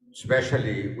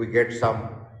 Especially, we get some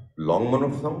long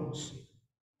monophthongs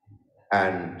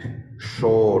and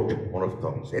short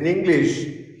monophthongs. In English,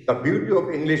 the beauty of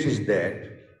English is that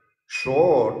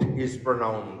short is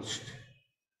pronounced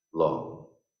long,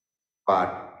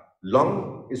 but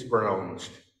long is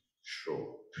pronounced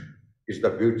short. Is the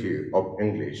beauty of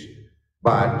English.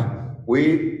 But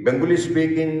we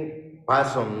Bengali-speaking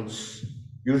persons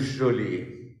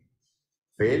usually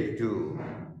fail to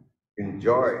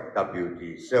enjoy the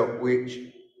beauty, so which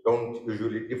don't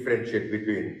usually differentiate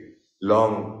between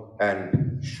long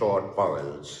and short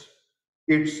vowels.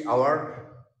 It's our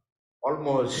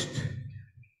almost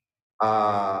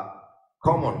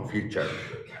common feature.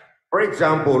 For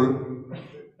example,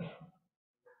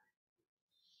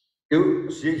 you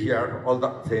see here all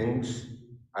the things.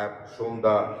 I have shown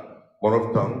the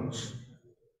monophthongs.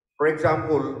 For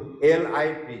example,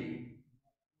 LIP,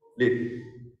 lip.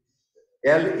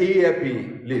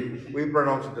 LEAP, lip. We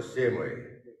pronounce it the same way.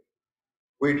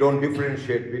 We don't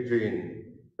differentiate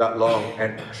between the long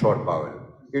and short vowel.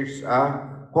 It's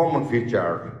a common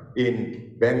feature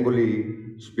in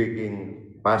Bengali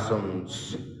speaking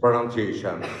persons'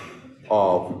 pronunciation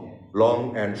of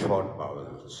long and short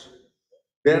vowels.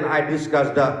 Then I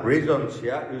discussed the reasons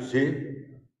here. You see,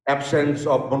 absence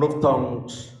of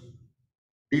monophthongs.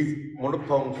 These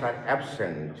monophthongs are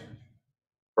absent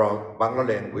from Bangla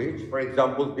language. For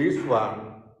example, this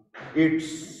one,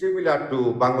 it's similar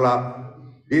to Bangla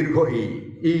dirgho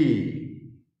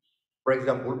e. For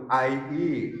example, I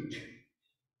eat.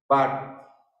 But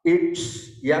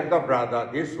its younger brother,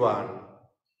 this one,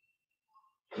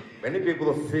 many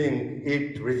people think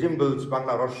it resembles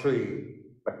Bangla Roshui,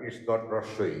 but it's not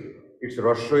Roshui. It's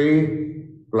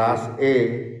Roshui plus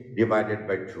A divided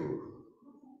by 2,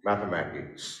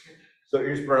 mathematics. So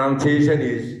its pronunciation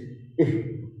is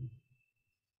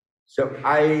So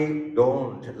I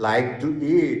don't like to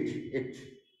eat it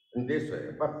in this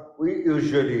way, but we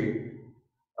usually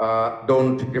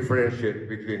don't differentiate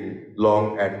between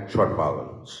long and short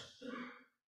vowels.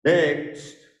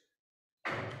 Next,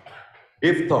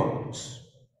 diphthongs.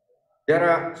 There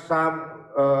are some,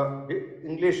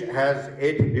 English has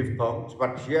 8 diphthongs,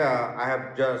 but here I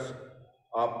have just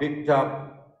picked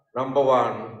up number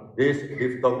 1, this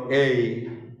diphthong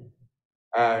A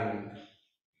and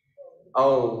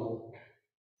O.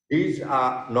 These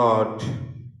are not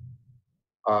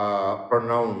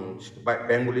pronounced by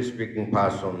Bengali-speaking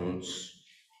persons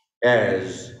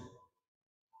as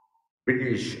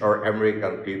British or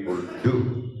American people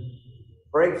do.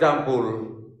 For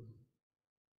example,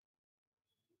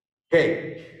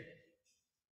 cake.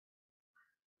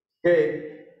 Cake,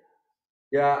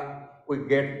 yeah, we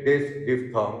get this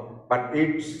diphthong, but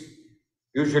it's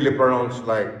usually pronounced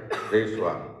like this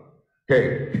one,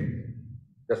 cake.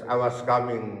 Just I was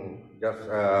coming just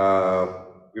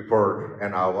before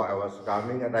an hour, I was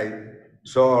coming and I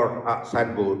saw a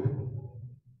signboard,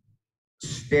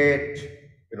 State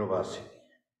University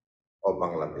of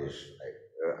Bangladesh.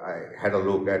 I had a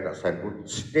look at a signboard,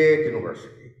 State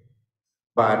University.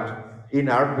 But in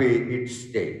RP, it's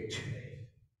state.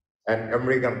 And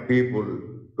American people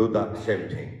do the same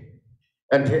thing.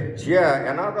 And here,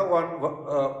 another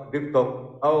one,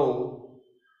 diphthong, O,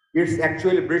 it's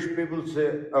actually British people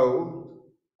say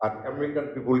O, and American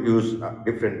people use a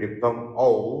different diphthong,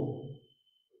 O.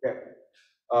 Okay.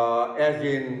 As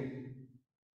in,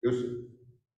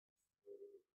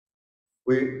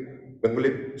 we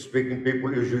Bengali speaking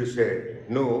people usually say,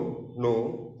 no,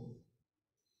 no,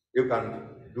 you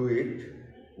can't do it,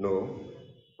 no.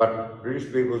 But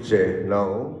British people say,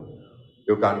 no,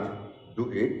 you can't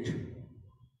do it,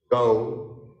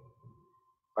 go,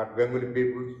 but Bengali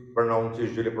people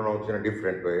usually pronounce in a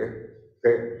different way.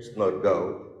 Okay, it's not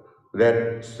go.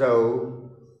 Then so,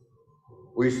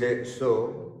 we say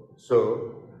so,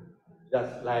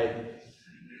 just like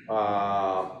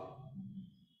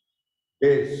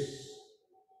this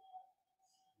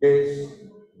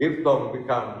diphthong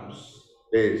becomes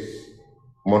this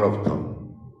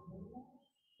monophthong.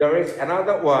 There is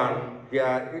another one,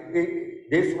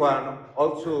 this one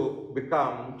also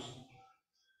becomes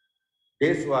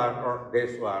this one or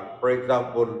this one. For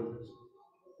example,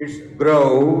 it's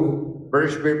grow.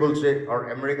 British people say, or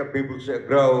American people say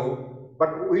grow,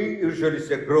 but we usually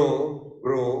say grow.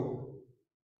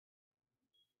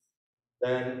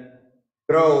 Then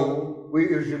grow, we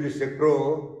usually say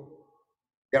grow.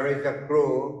 There is a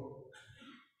grow,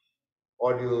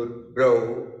 or you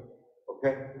grow,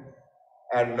 okay?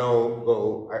 And no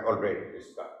go, I already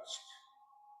discussed.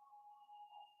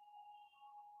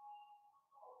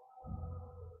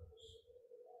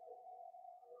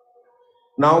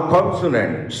 Now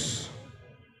consonants.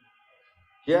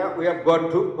 Here we have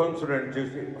got two consonants, you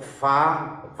see,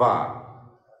 fa, va.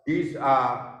 These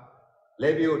are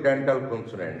labiodental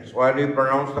consonants. When we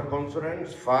pronounce the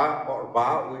consonants, fa or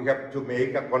va, we have to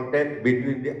make a contact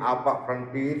between the upper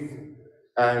front teeth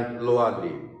and lower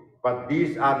lip. But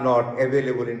these are not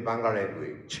available in Bangla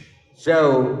language.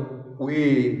 So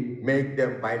we make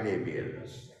them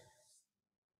bilabials.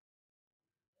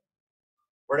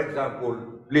 For example,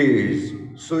 please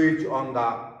switch on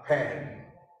the fan.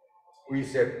 We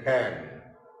say fan.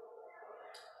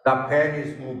 The fan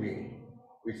is moving.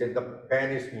 We say the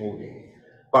fan is moving.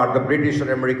 But the British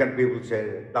or American people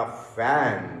say the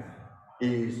fan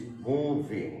is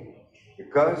moving,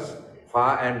 because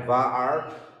fa and va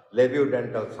are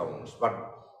labiodental sounds. But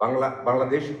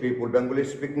Bangladeshi people, Bengali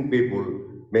speaking people,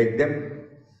 make them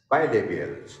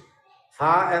bilabials.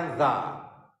 Tha and tha,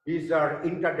 these are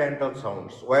interdental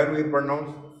sounds. When we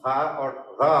pronounce tha or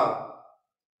tha,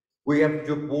 we have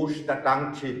to push the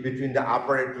tongue tip between the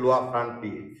upper and lower front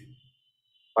teeth.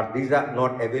 But these are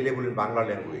not available in Bangla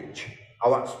language.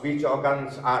 Our speech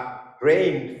organs are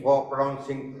trained for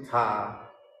pronouncing tha,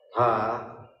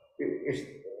 ha. It's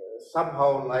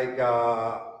somehow like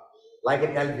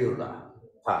an alveolar,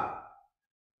 tha.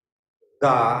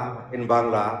 Da in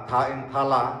Bangla, tha in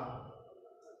thala,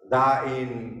 da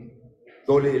in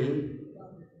dolil,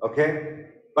 okay?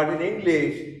 But in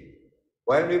English,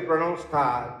 when we pronounce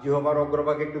tha, জিহ্বার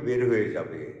অগ্রভাগ একটু বের হয়ে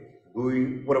যাবে, দুই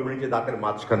পুরোপুরি নিচে দাঁতের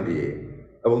মাঝখান দিয়ে,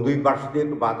 এবং দুই পাশ দিয়ে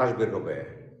একটু বাতাস বের হবে।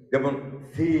 যেমন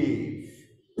thief,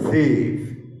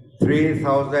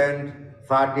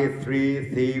 3033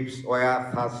 thieves were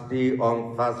thirsty on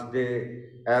Thursday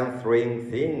and throwing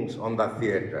things on the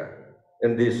theater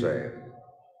in this way.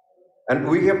 And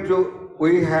we have to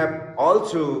train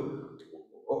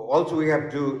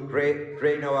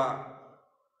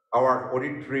our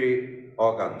auditory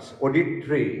organs.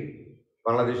 Auditory,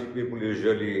 Bangladeshi people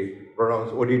usually pronounce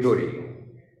auditory.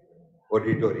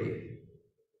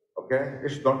 Okay,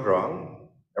 it's not wrong.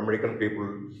 American people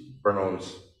pronounce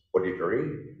auditory.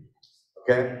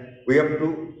 Okay, we have to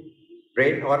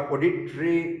train our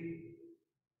auditory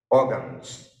organs.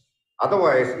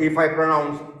 Otherwise, if I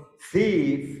pronounce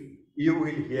thief, you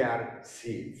will hear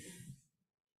thief.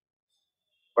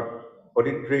 But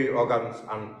auditory organs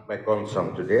are my concern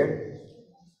today.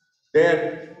 Then,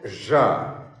 ja.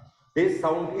 This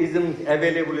sound isn't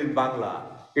available in Bangla.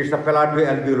 It's a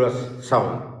palatoalveolar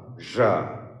sound. Ja.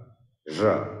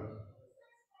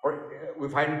 We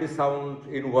find this sound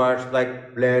in words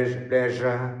like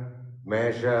pleasure,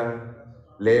 measure,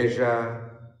 leisure,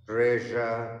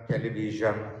 treasure,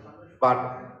 television. But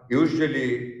usually,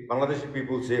 Bangladeshi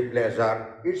people say pleasure.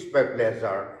 It's my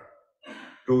pleasure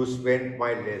to spend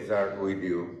my leisure with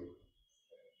you.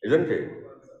 Isn't it?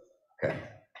 Okay.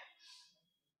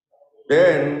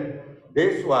 Then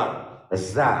this one,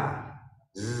 za,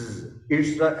 z,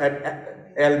 it's an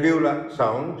alveolar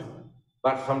sound,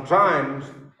 but sometimes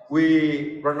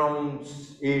we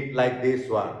pronounce it like this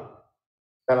one,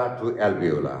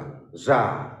 palatoalveolar,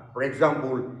 za. For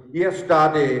example,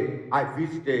 yesterday I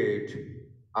visited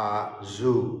a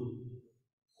zoo.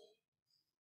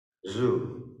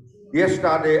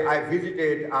 Yesterday I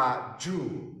visited a Jew.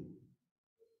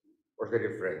 What's the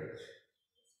difference?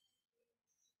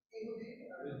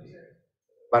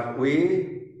 But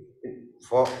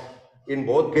in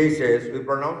both cases, we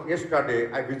pronounce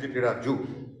yesterday I visited a Jew.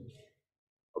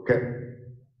 Okay.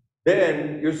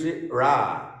 Then you see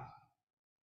ra.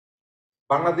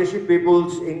 Bangladeshi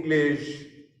people's English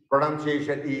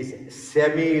pronunciation is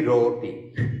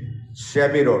semi-rhotic.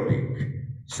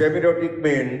 Semi-rhotic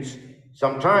means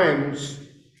sometimes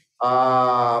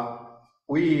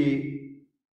we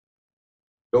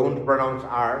don't pronounce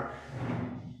R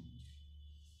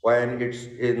when it's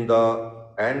in the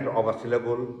end of a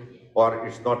syllable or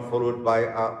it's not followed by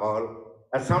a vowel,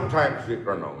 and sometimes we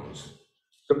pronounce.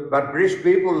 So, but British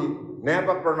people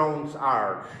never pronounce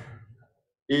R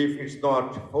if it's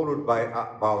not followed by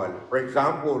a vowel. For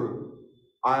example,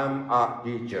 I am a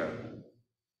teacher.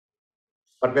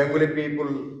 But Bengali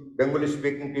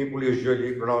speaking people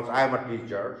usually pronounce I am a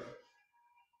teacher,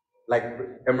 like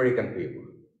American people.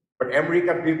 But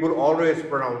American people always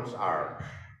pronounce R.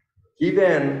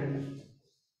 Even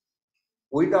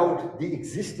without the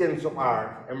existence of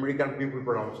R, American people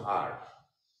pronounce R.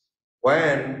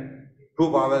 When two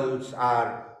vowels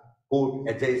are put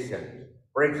adjacent,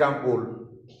 for example,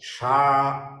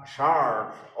 Shah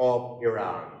of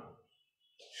Iran.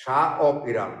 Shah of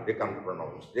Iran, they can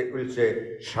pronounce. They will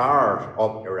say Shah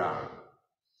of Iran.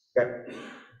 Okay.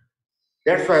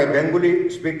 That's why Bengali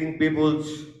speaking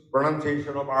people's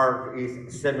pronunciation of R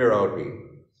is semi-rowdy.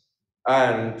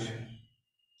 And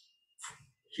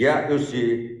here you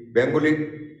see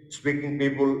Bengali speaking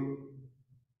people,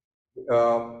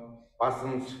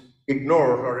 persons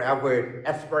ignore or avoid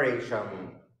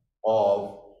aspiration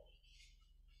of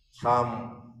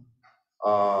some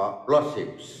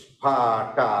plosives,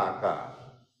 pa, ta, ka.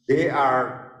 They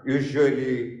are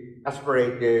usually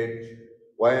aspirated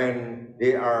when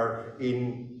they are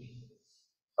in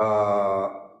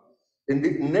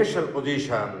the initial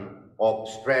position of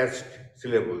stressed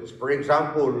syllables. For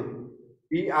example,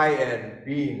 PIN,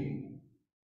 pin,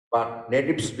 but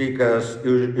native speakers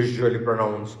usually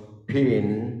pronounce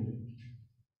pin,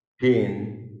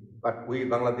 pin, but we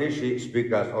Bangladeshi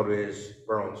speakers always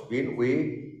pronounce pin.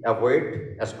 We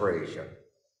avoid aspiration.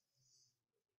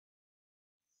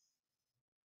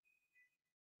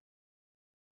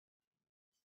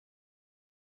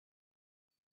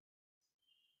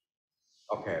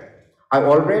 Okay. I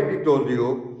already told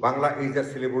you Bangla is a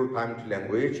syllable timed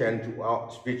language and our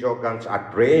speech organs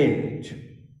are trained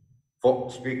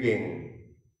for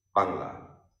speaking Bangla.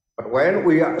 But when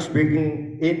we are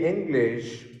speaking in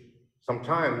English,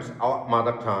 sometimes our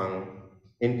mother tongue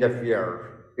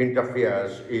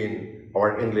interferes in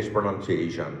our English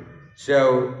pronunciation.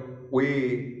 So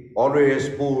we always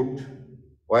put,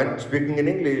 when speaking in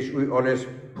English, we always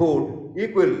put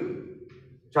equal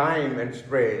time and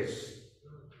stress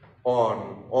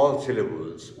on all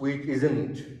syllables, which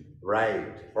isn't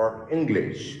right for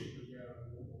English.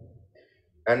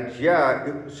 And here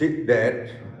you see that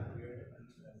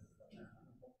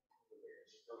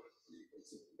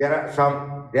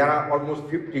there are almost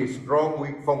 50 strong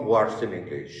weak form words in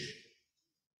English.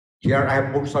 Here I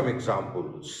have put some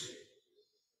examples.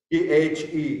 The is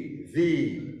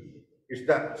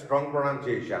the strong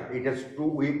pronunciation. It has two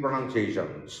weak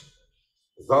pronunciations.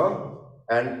 The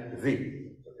and the.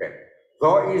 Okay.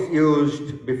 The is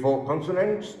used before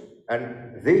consonants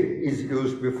and the is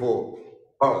used before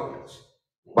vowels.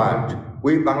 But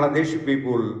we Bangladeshi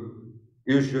people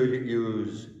usually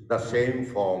use the same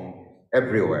form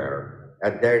everywhere,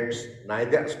 and that's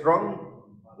neither strong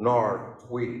nor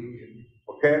weak.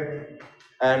 Okay?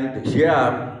 And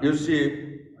here you see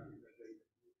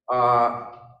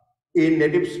in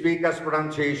native speakers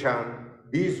pronunciation,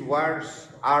 these words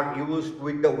are used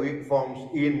with the weak forms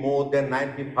in more than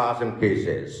 90%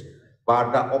 cases.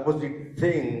 But the opposite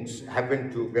things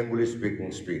happen to Bengali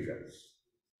speaking speakers.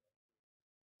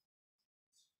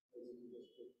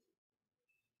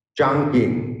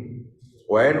 Chunking.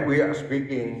 When we are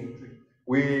speaking,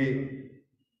 we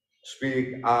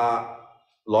speak a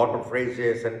lot of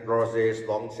phrases and clauses,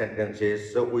 long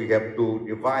sentences, so we have to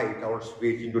divide our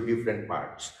speech into different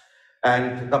parts.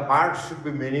 And the parts should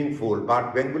be meaningful,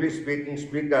 but Bengali speaking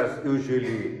speakers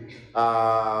usually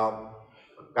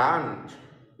can't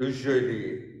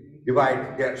usually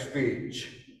divide their speech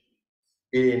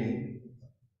in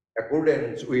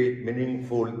accordance with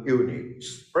meaningful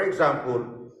units. For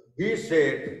example, he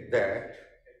said that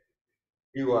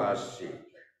he was sick.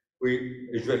 We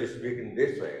usually speak in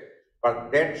this way,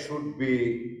 but that should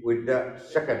be with the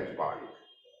second part,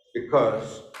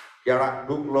 because there are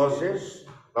two clauses.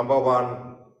 Number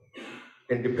one,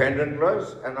 independent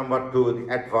clause, and number two,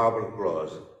 the adverbial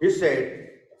clause. He said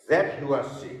that he was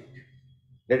sick.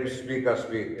 Native speakers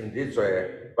speak in this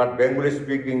way, but Bengali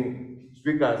speaking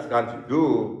speakers can't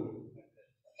do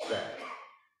that.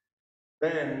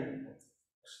 Then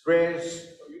stress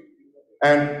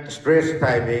and stress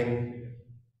timing.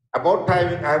 About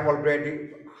timing, I have already,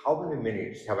 how many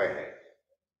minutes have I had?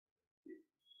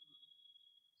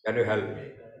 Can you help me?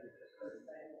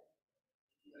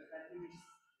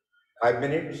 5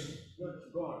 minutes?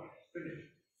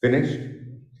 Finished?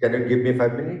 Can you give me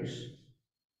 5 minutes?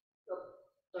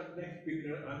 The next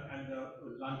speaker and the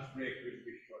lunch break will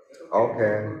be shorter.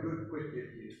 Okay. Good question,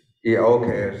 please. Yeah,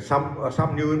 okay.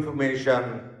 Some new information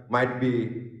might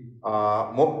be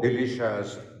more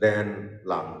delicious than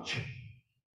lunch.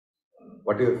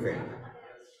 What do you think?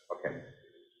 Okay.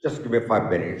 Just give me 5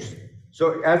 minutes.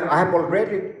 So as I have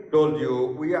already told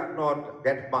you, we are not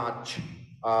that much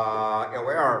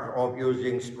aware of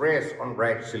using stress on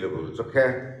right syllables,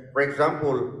 okay? For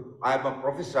example, I'm a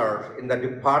professor in the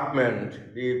department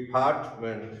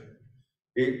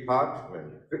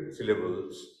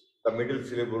syllables. The middle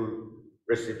syllable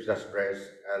receives the stress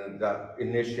and the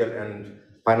initial and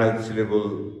final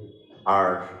syllable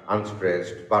are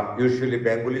unstressed. But usually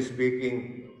Bengali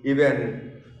speaking,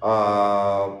 even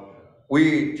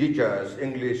we teachers,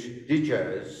 English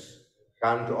teachers,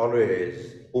 can't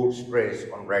always put stress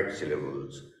on right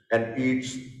syllables. And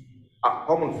it's a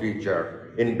common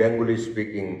feature in Bengali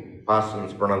speaking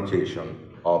person's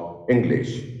pronunciation of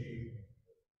English.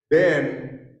 Then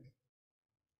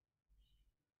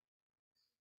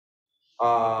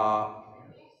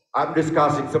I'm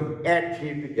discussing some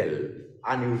atypical,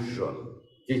 unusual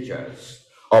features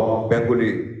of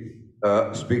Bengali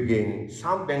speaking,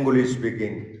 some Bengali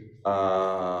speaking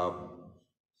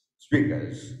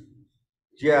speakers.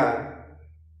 Yeah,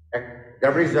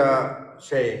 there is a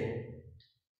saying,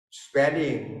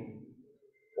 spelling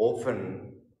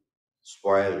often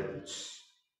spoils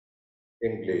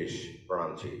English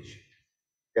pronunciation.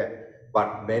 Okay.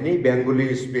 But many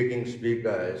Bengali speaking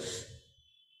speakers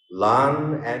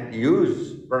learn and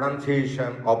use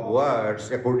pronunciation of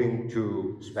words according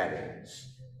to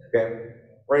spellings. Okay?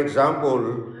 For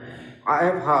example, I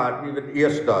have heard even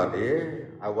yesterday,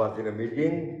 I was in a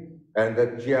meeting and the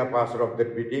chairperson of the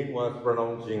meeting was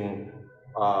pronouncing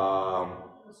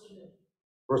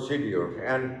procedure,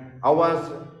 and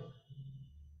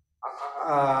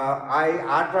I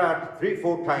uttered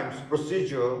 3-4 times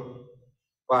procedure,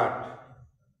 but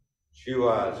she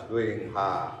was doing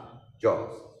her job.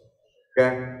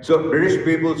 Okay, so British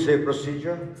people say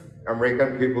procedure,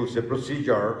 American people say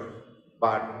procedure,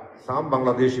 but some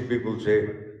Bangladeshi people say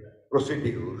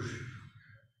procedures.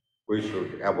 We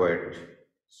should avoid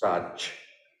such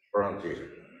pronunciation.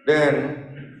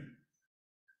 Then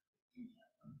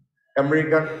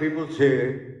American people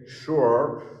say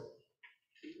sure.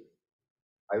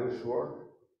 Are you sure?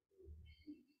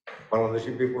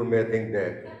 Bangladeshi people may think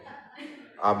that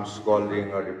I'm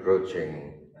scolding or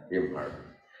reproaching him or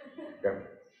her. Okay?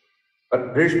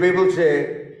 But British people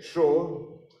say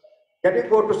sure. Can you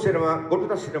go to cinema? Go to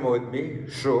the cinema with me?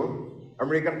 Sure.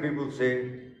 American people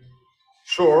say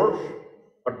sure,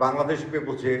 but Bangladeshi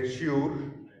people say sure.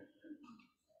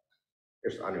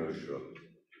 It's unusual.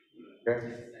 Okay?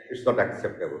 It's not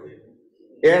acceptable.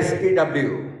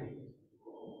 SEW,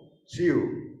 see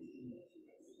you.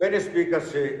 Many speakers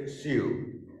say see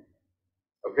you.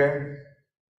 Okay?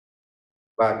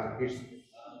 But it's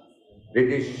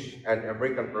British and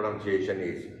American pronunciation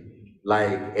is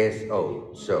like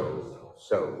SO, so.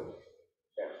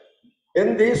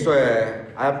 In this way,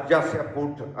 I've just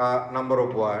put a number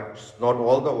of words, not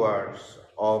all the words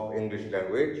of English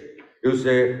language. You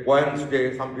say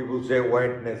Wednesday, some people say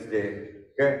Wednesday,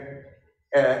 okay?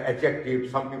 Adjective,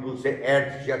 some people say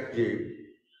adjective,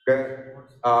 okay?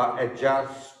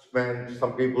 Adjustment,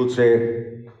 some people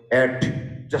say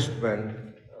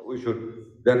adjustment. We should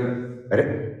then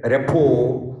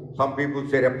report, some people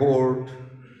say report.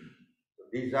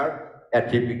 These are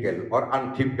atypical or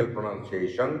untypical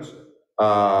pronunciations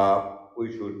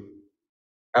we should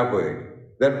avoid.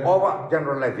 Then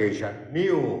overgeneralization,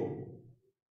 new,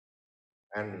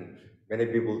 and many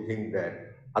people think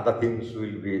that other things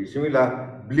will be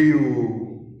similar,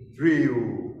 blue,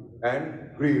 drew,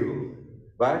 and grew.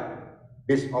 But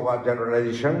this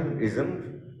overgeneralization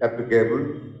isn't applicable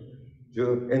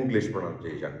to English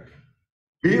pronunciation.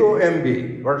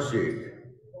 BOMB, what's it?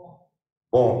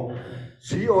 Bomb.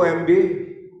 COMB,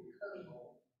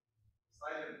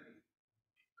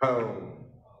 home.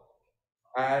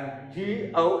 And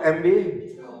TOMB,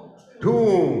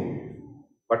 tomb.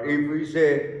 But if we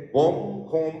say bomb,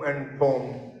 home, and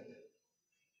tomb,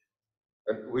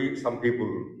 and some people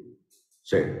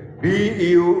say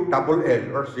BULL,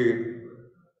 or see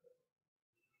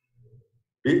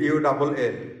BULL,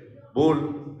 bull,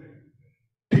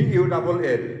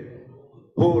 DULL,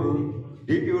 bull,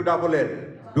 DULL,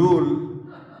 dul,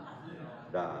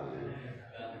 dal,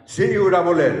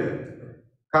 CULL,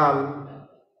 kal,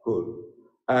 kul,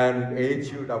 and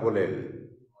HULL.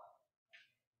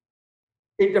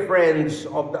 interference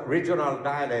of the regional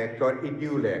dialect or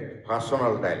idiolect,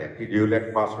 personal dialect, idiolect,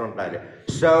 personal dialect.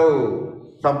 So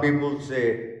some people say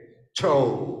cho,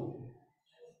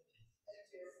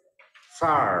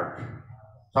 sard.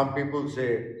 Some people say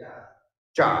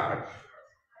charge.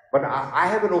 But I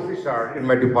have an officer in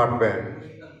my department.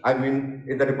 I mean,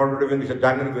 in the Department of English at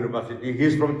Janaury University.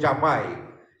 He's from Chapai.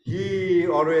 He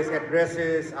always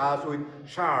addresses us with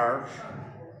sharp,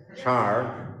 sharp.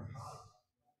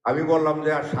 আমি বললাম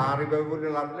যে আর সার এভাবে বলে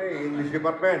লাভ নেই, English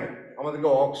department আমাদেরকে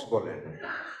ox বলেন।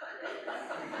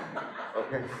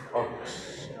 ওকে, ox.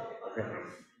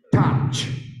 Touch.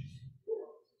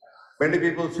 Many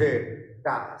people say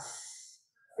touch.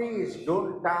 Please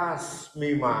don't touch me,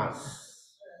 mas.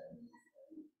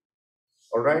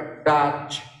 All right,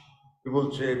 touch. People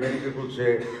say, many people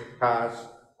say touch,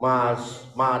 mas,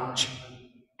 much,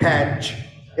 catch,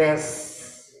 yes.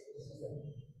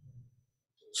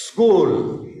 School.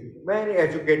 Many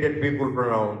educated people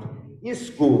pronounce is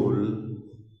school.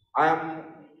 I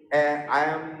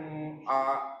am a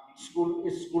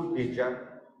school teacher,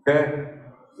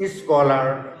 is scholar,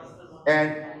 and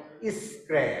is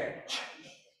scratch.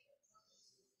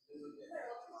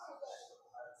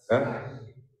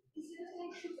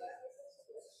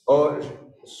 Or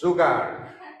sugar.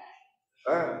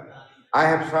 I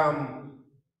have some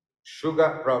sugar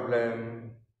problem,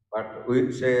 but we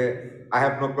say I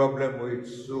have no problem with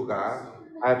sugar.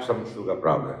 I have some sugar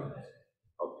problem.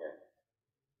 Okay.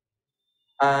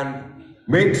 And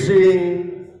mixing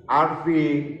RP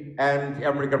and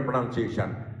American pronunciation,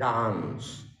 dance.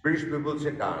 British people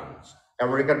say dance.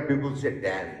 American people say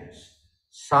dance.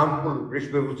 Sample,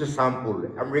 British people say sample.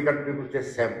 American people say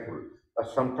sample. But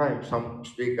sometimes some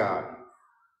speaker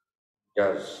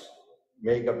just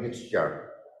make a mixture.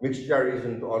 Mixture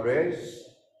isn't always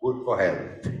good for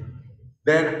health.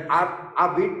 Then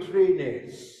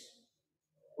arbitrariness.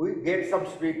 We get some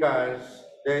speakers,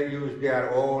 they use their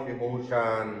own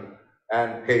emotion and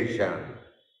passion,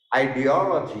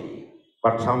 ideology.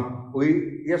 But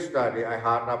yesterday I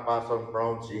heard a person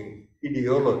pronouncing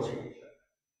ideology.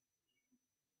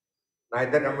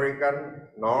 Neither American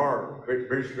nor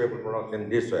British people pronounce in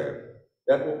this way.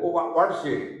 Then what's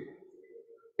it?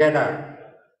 Gather.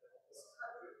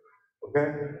 Okay?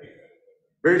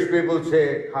 British people say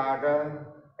harder,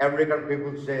 American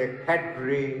people say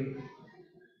cadre,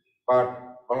 but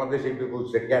Bangladeshi people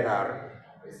say cadre.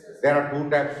 There are two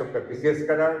types of BCS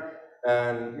cadre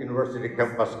and university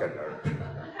campus cadre.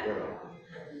 You know.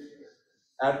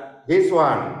 And this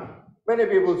one, many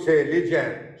people say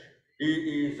legend. He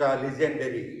is a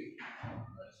legendary.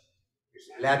 It's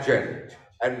legend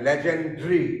and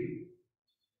legendary.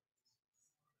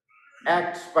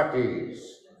 Expertise.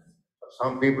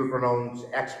 Some people pronounce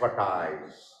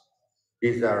expertise.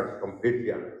 These are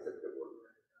completely unacceptable.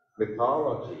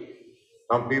 Mythology.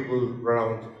 Some people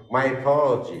pronounce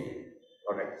mythology.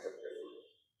 Not acceptable.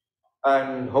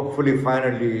 And hopefully,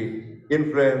 finally,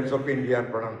 influence of Indian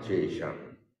pronunciation.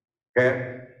 Okay?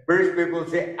 British people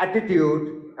say attitude.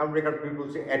 American people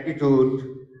say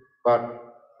attitude. But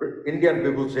Indian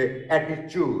people say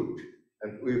attitude.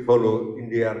 And we follow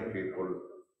Indian people.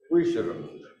 We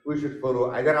shouldn't. We should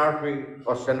follow either RP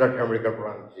or standard American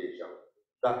pronunciation.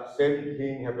 The same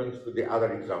thing happens to the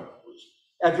other examples.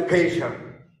 Education.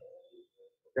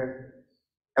 Okay?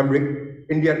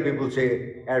 Indian people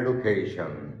say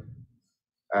education,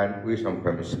 and we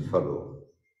sometimes follow.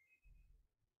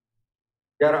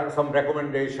 There are some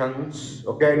recommendations,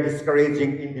 okay,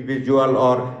 discouraging individual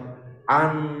or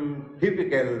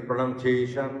untypical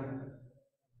pronunciation,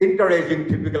 encouraging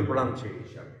typical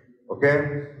pronunciation,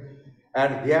 okay?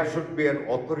 And there should be an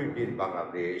authority in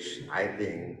Bangladesh, I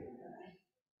think,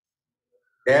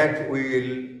 that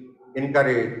will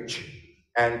encourage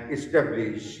and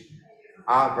establish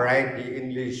a variety,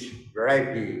 English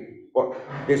variety for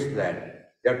this land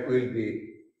that will be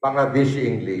Bangladeshi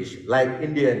English, like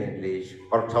Indian English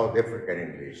or South African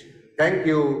English. Thank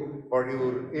you for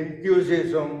your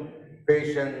enthusiasm,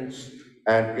 patience,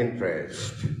 and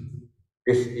interest.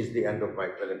 This is the end of my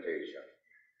presentation.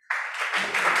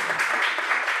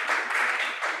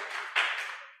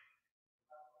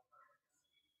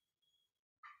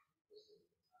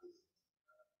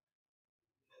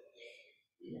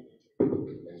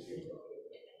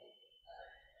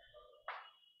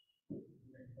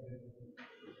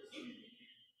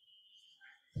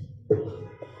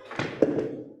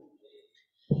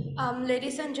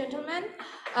 Ladies and gentlemen,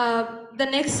 the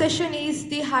next session is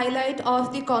the highlight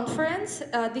of the conference,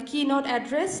 the keynote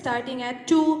address starting at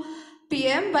 2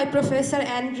 p.m. by Professor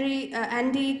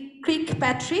Andy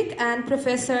Kirkpatrick and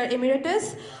Professor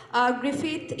Emeritus,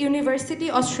 Griffith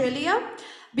University, Australia.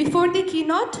 Before the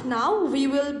keynote, now we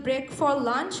will break for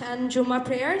lunch and Juma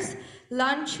prayers.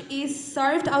 Lunch is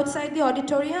served outside the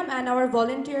auditorium and our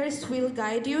volunteers will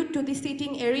guide you to the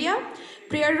seating area.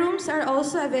 Prayer rooms are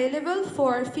also available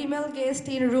for female guests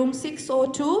in room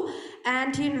 602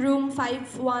 and in room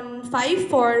 515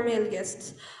 for male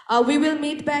guests. We will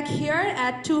meet back here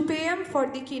at 2 p.m. for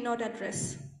the keynote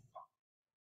address.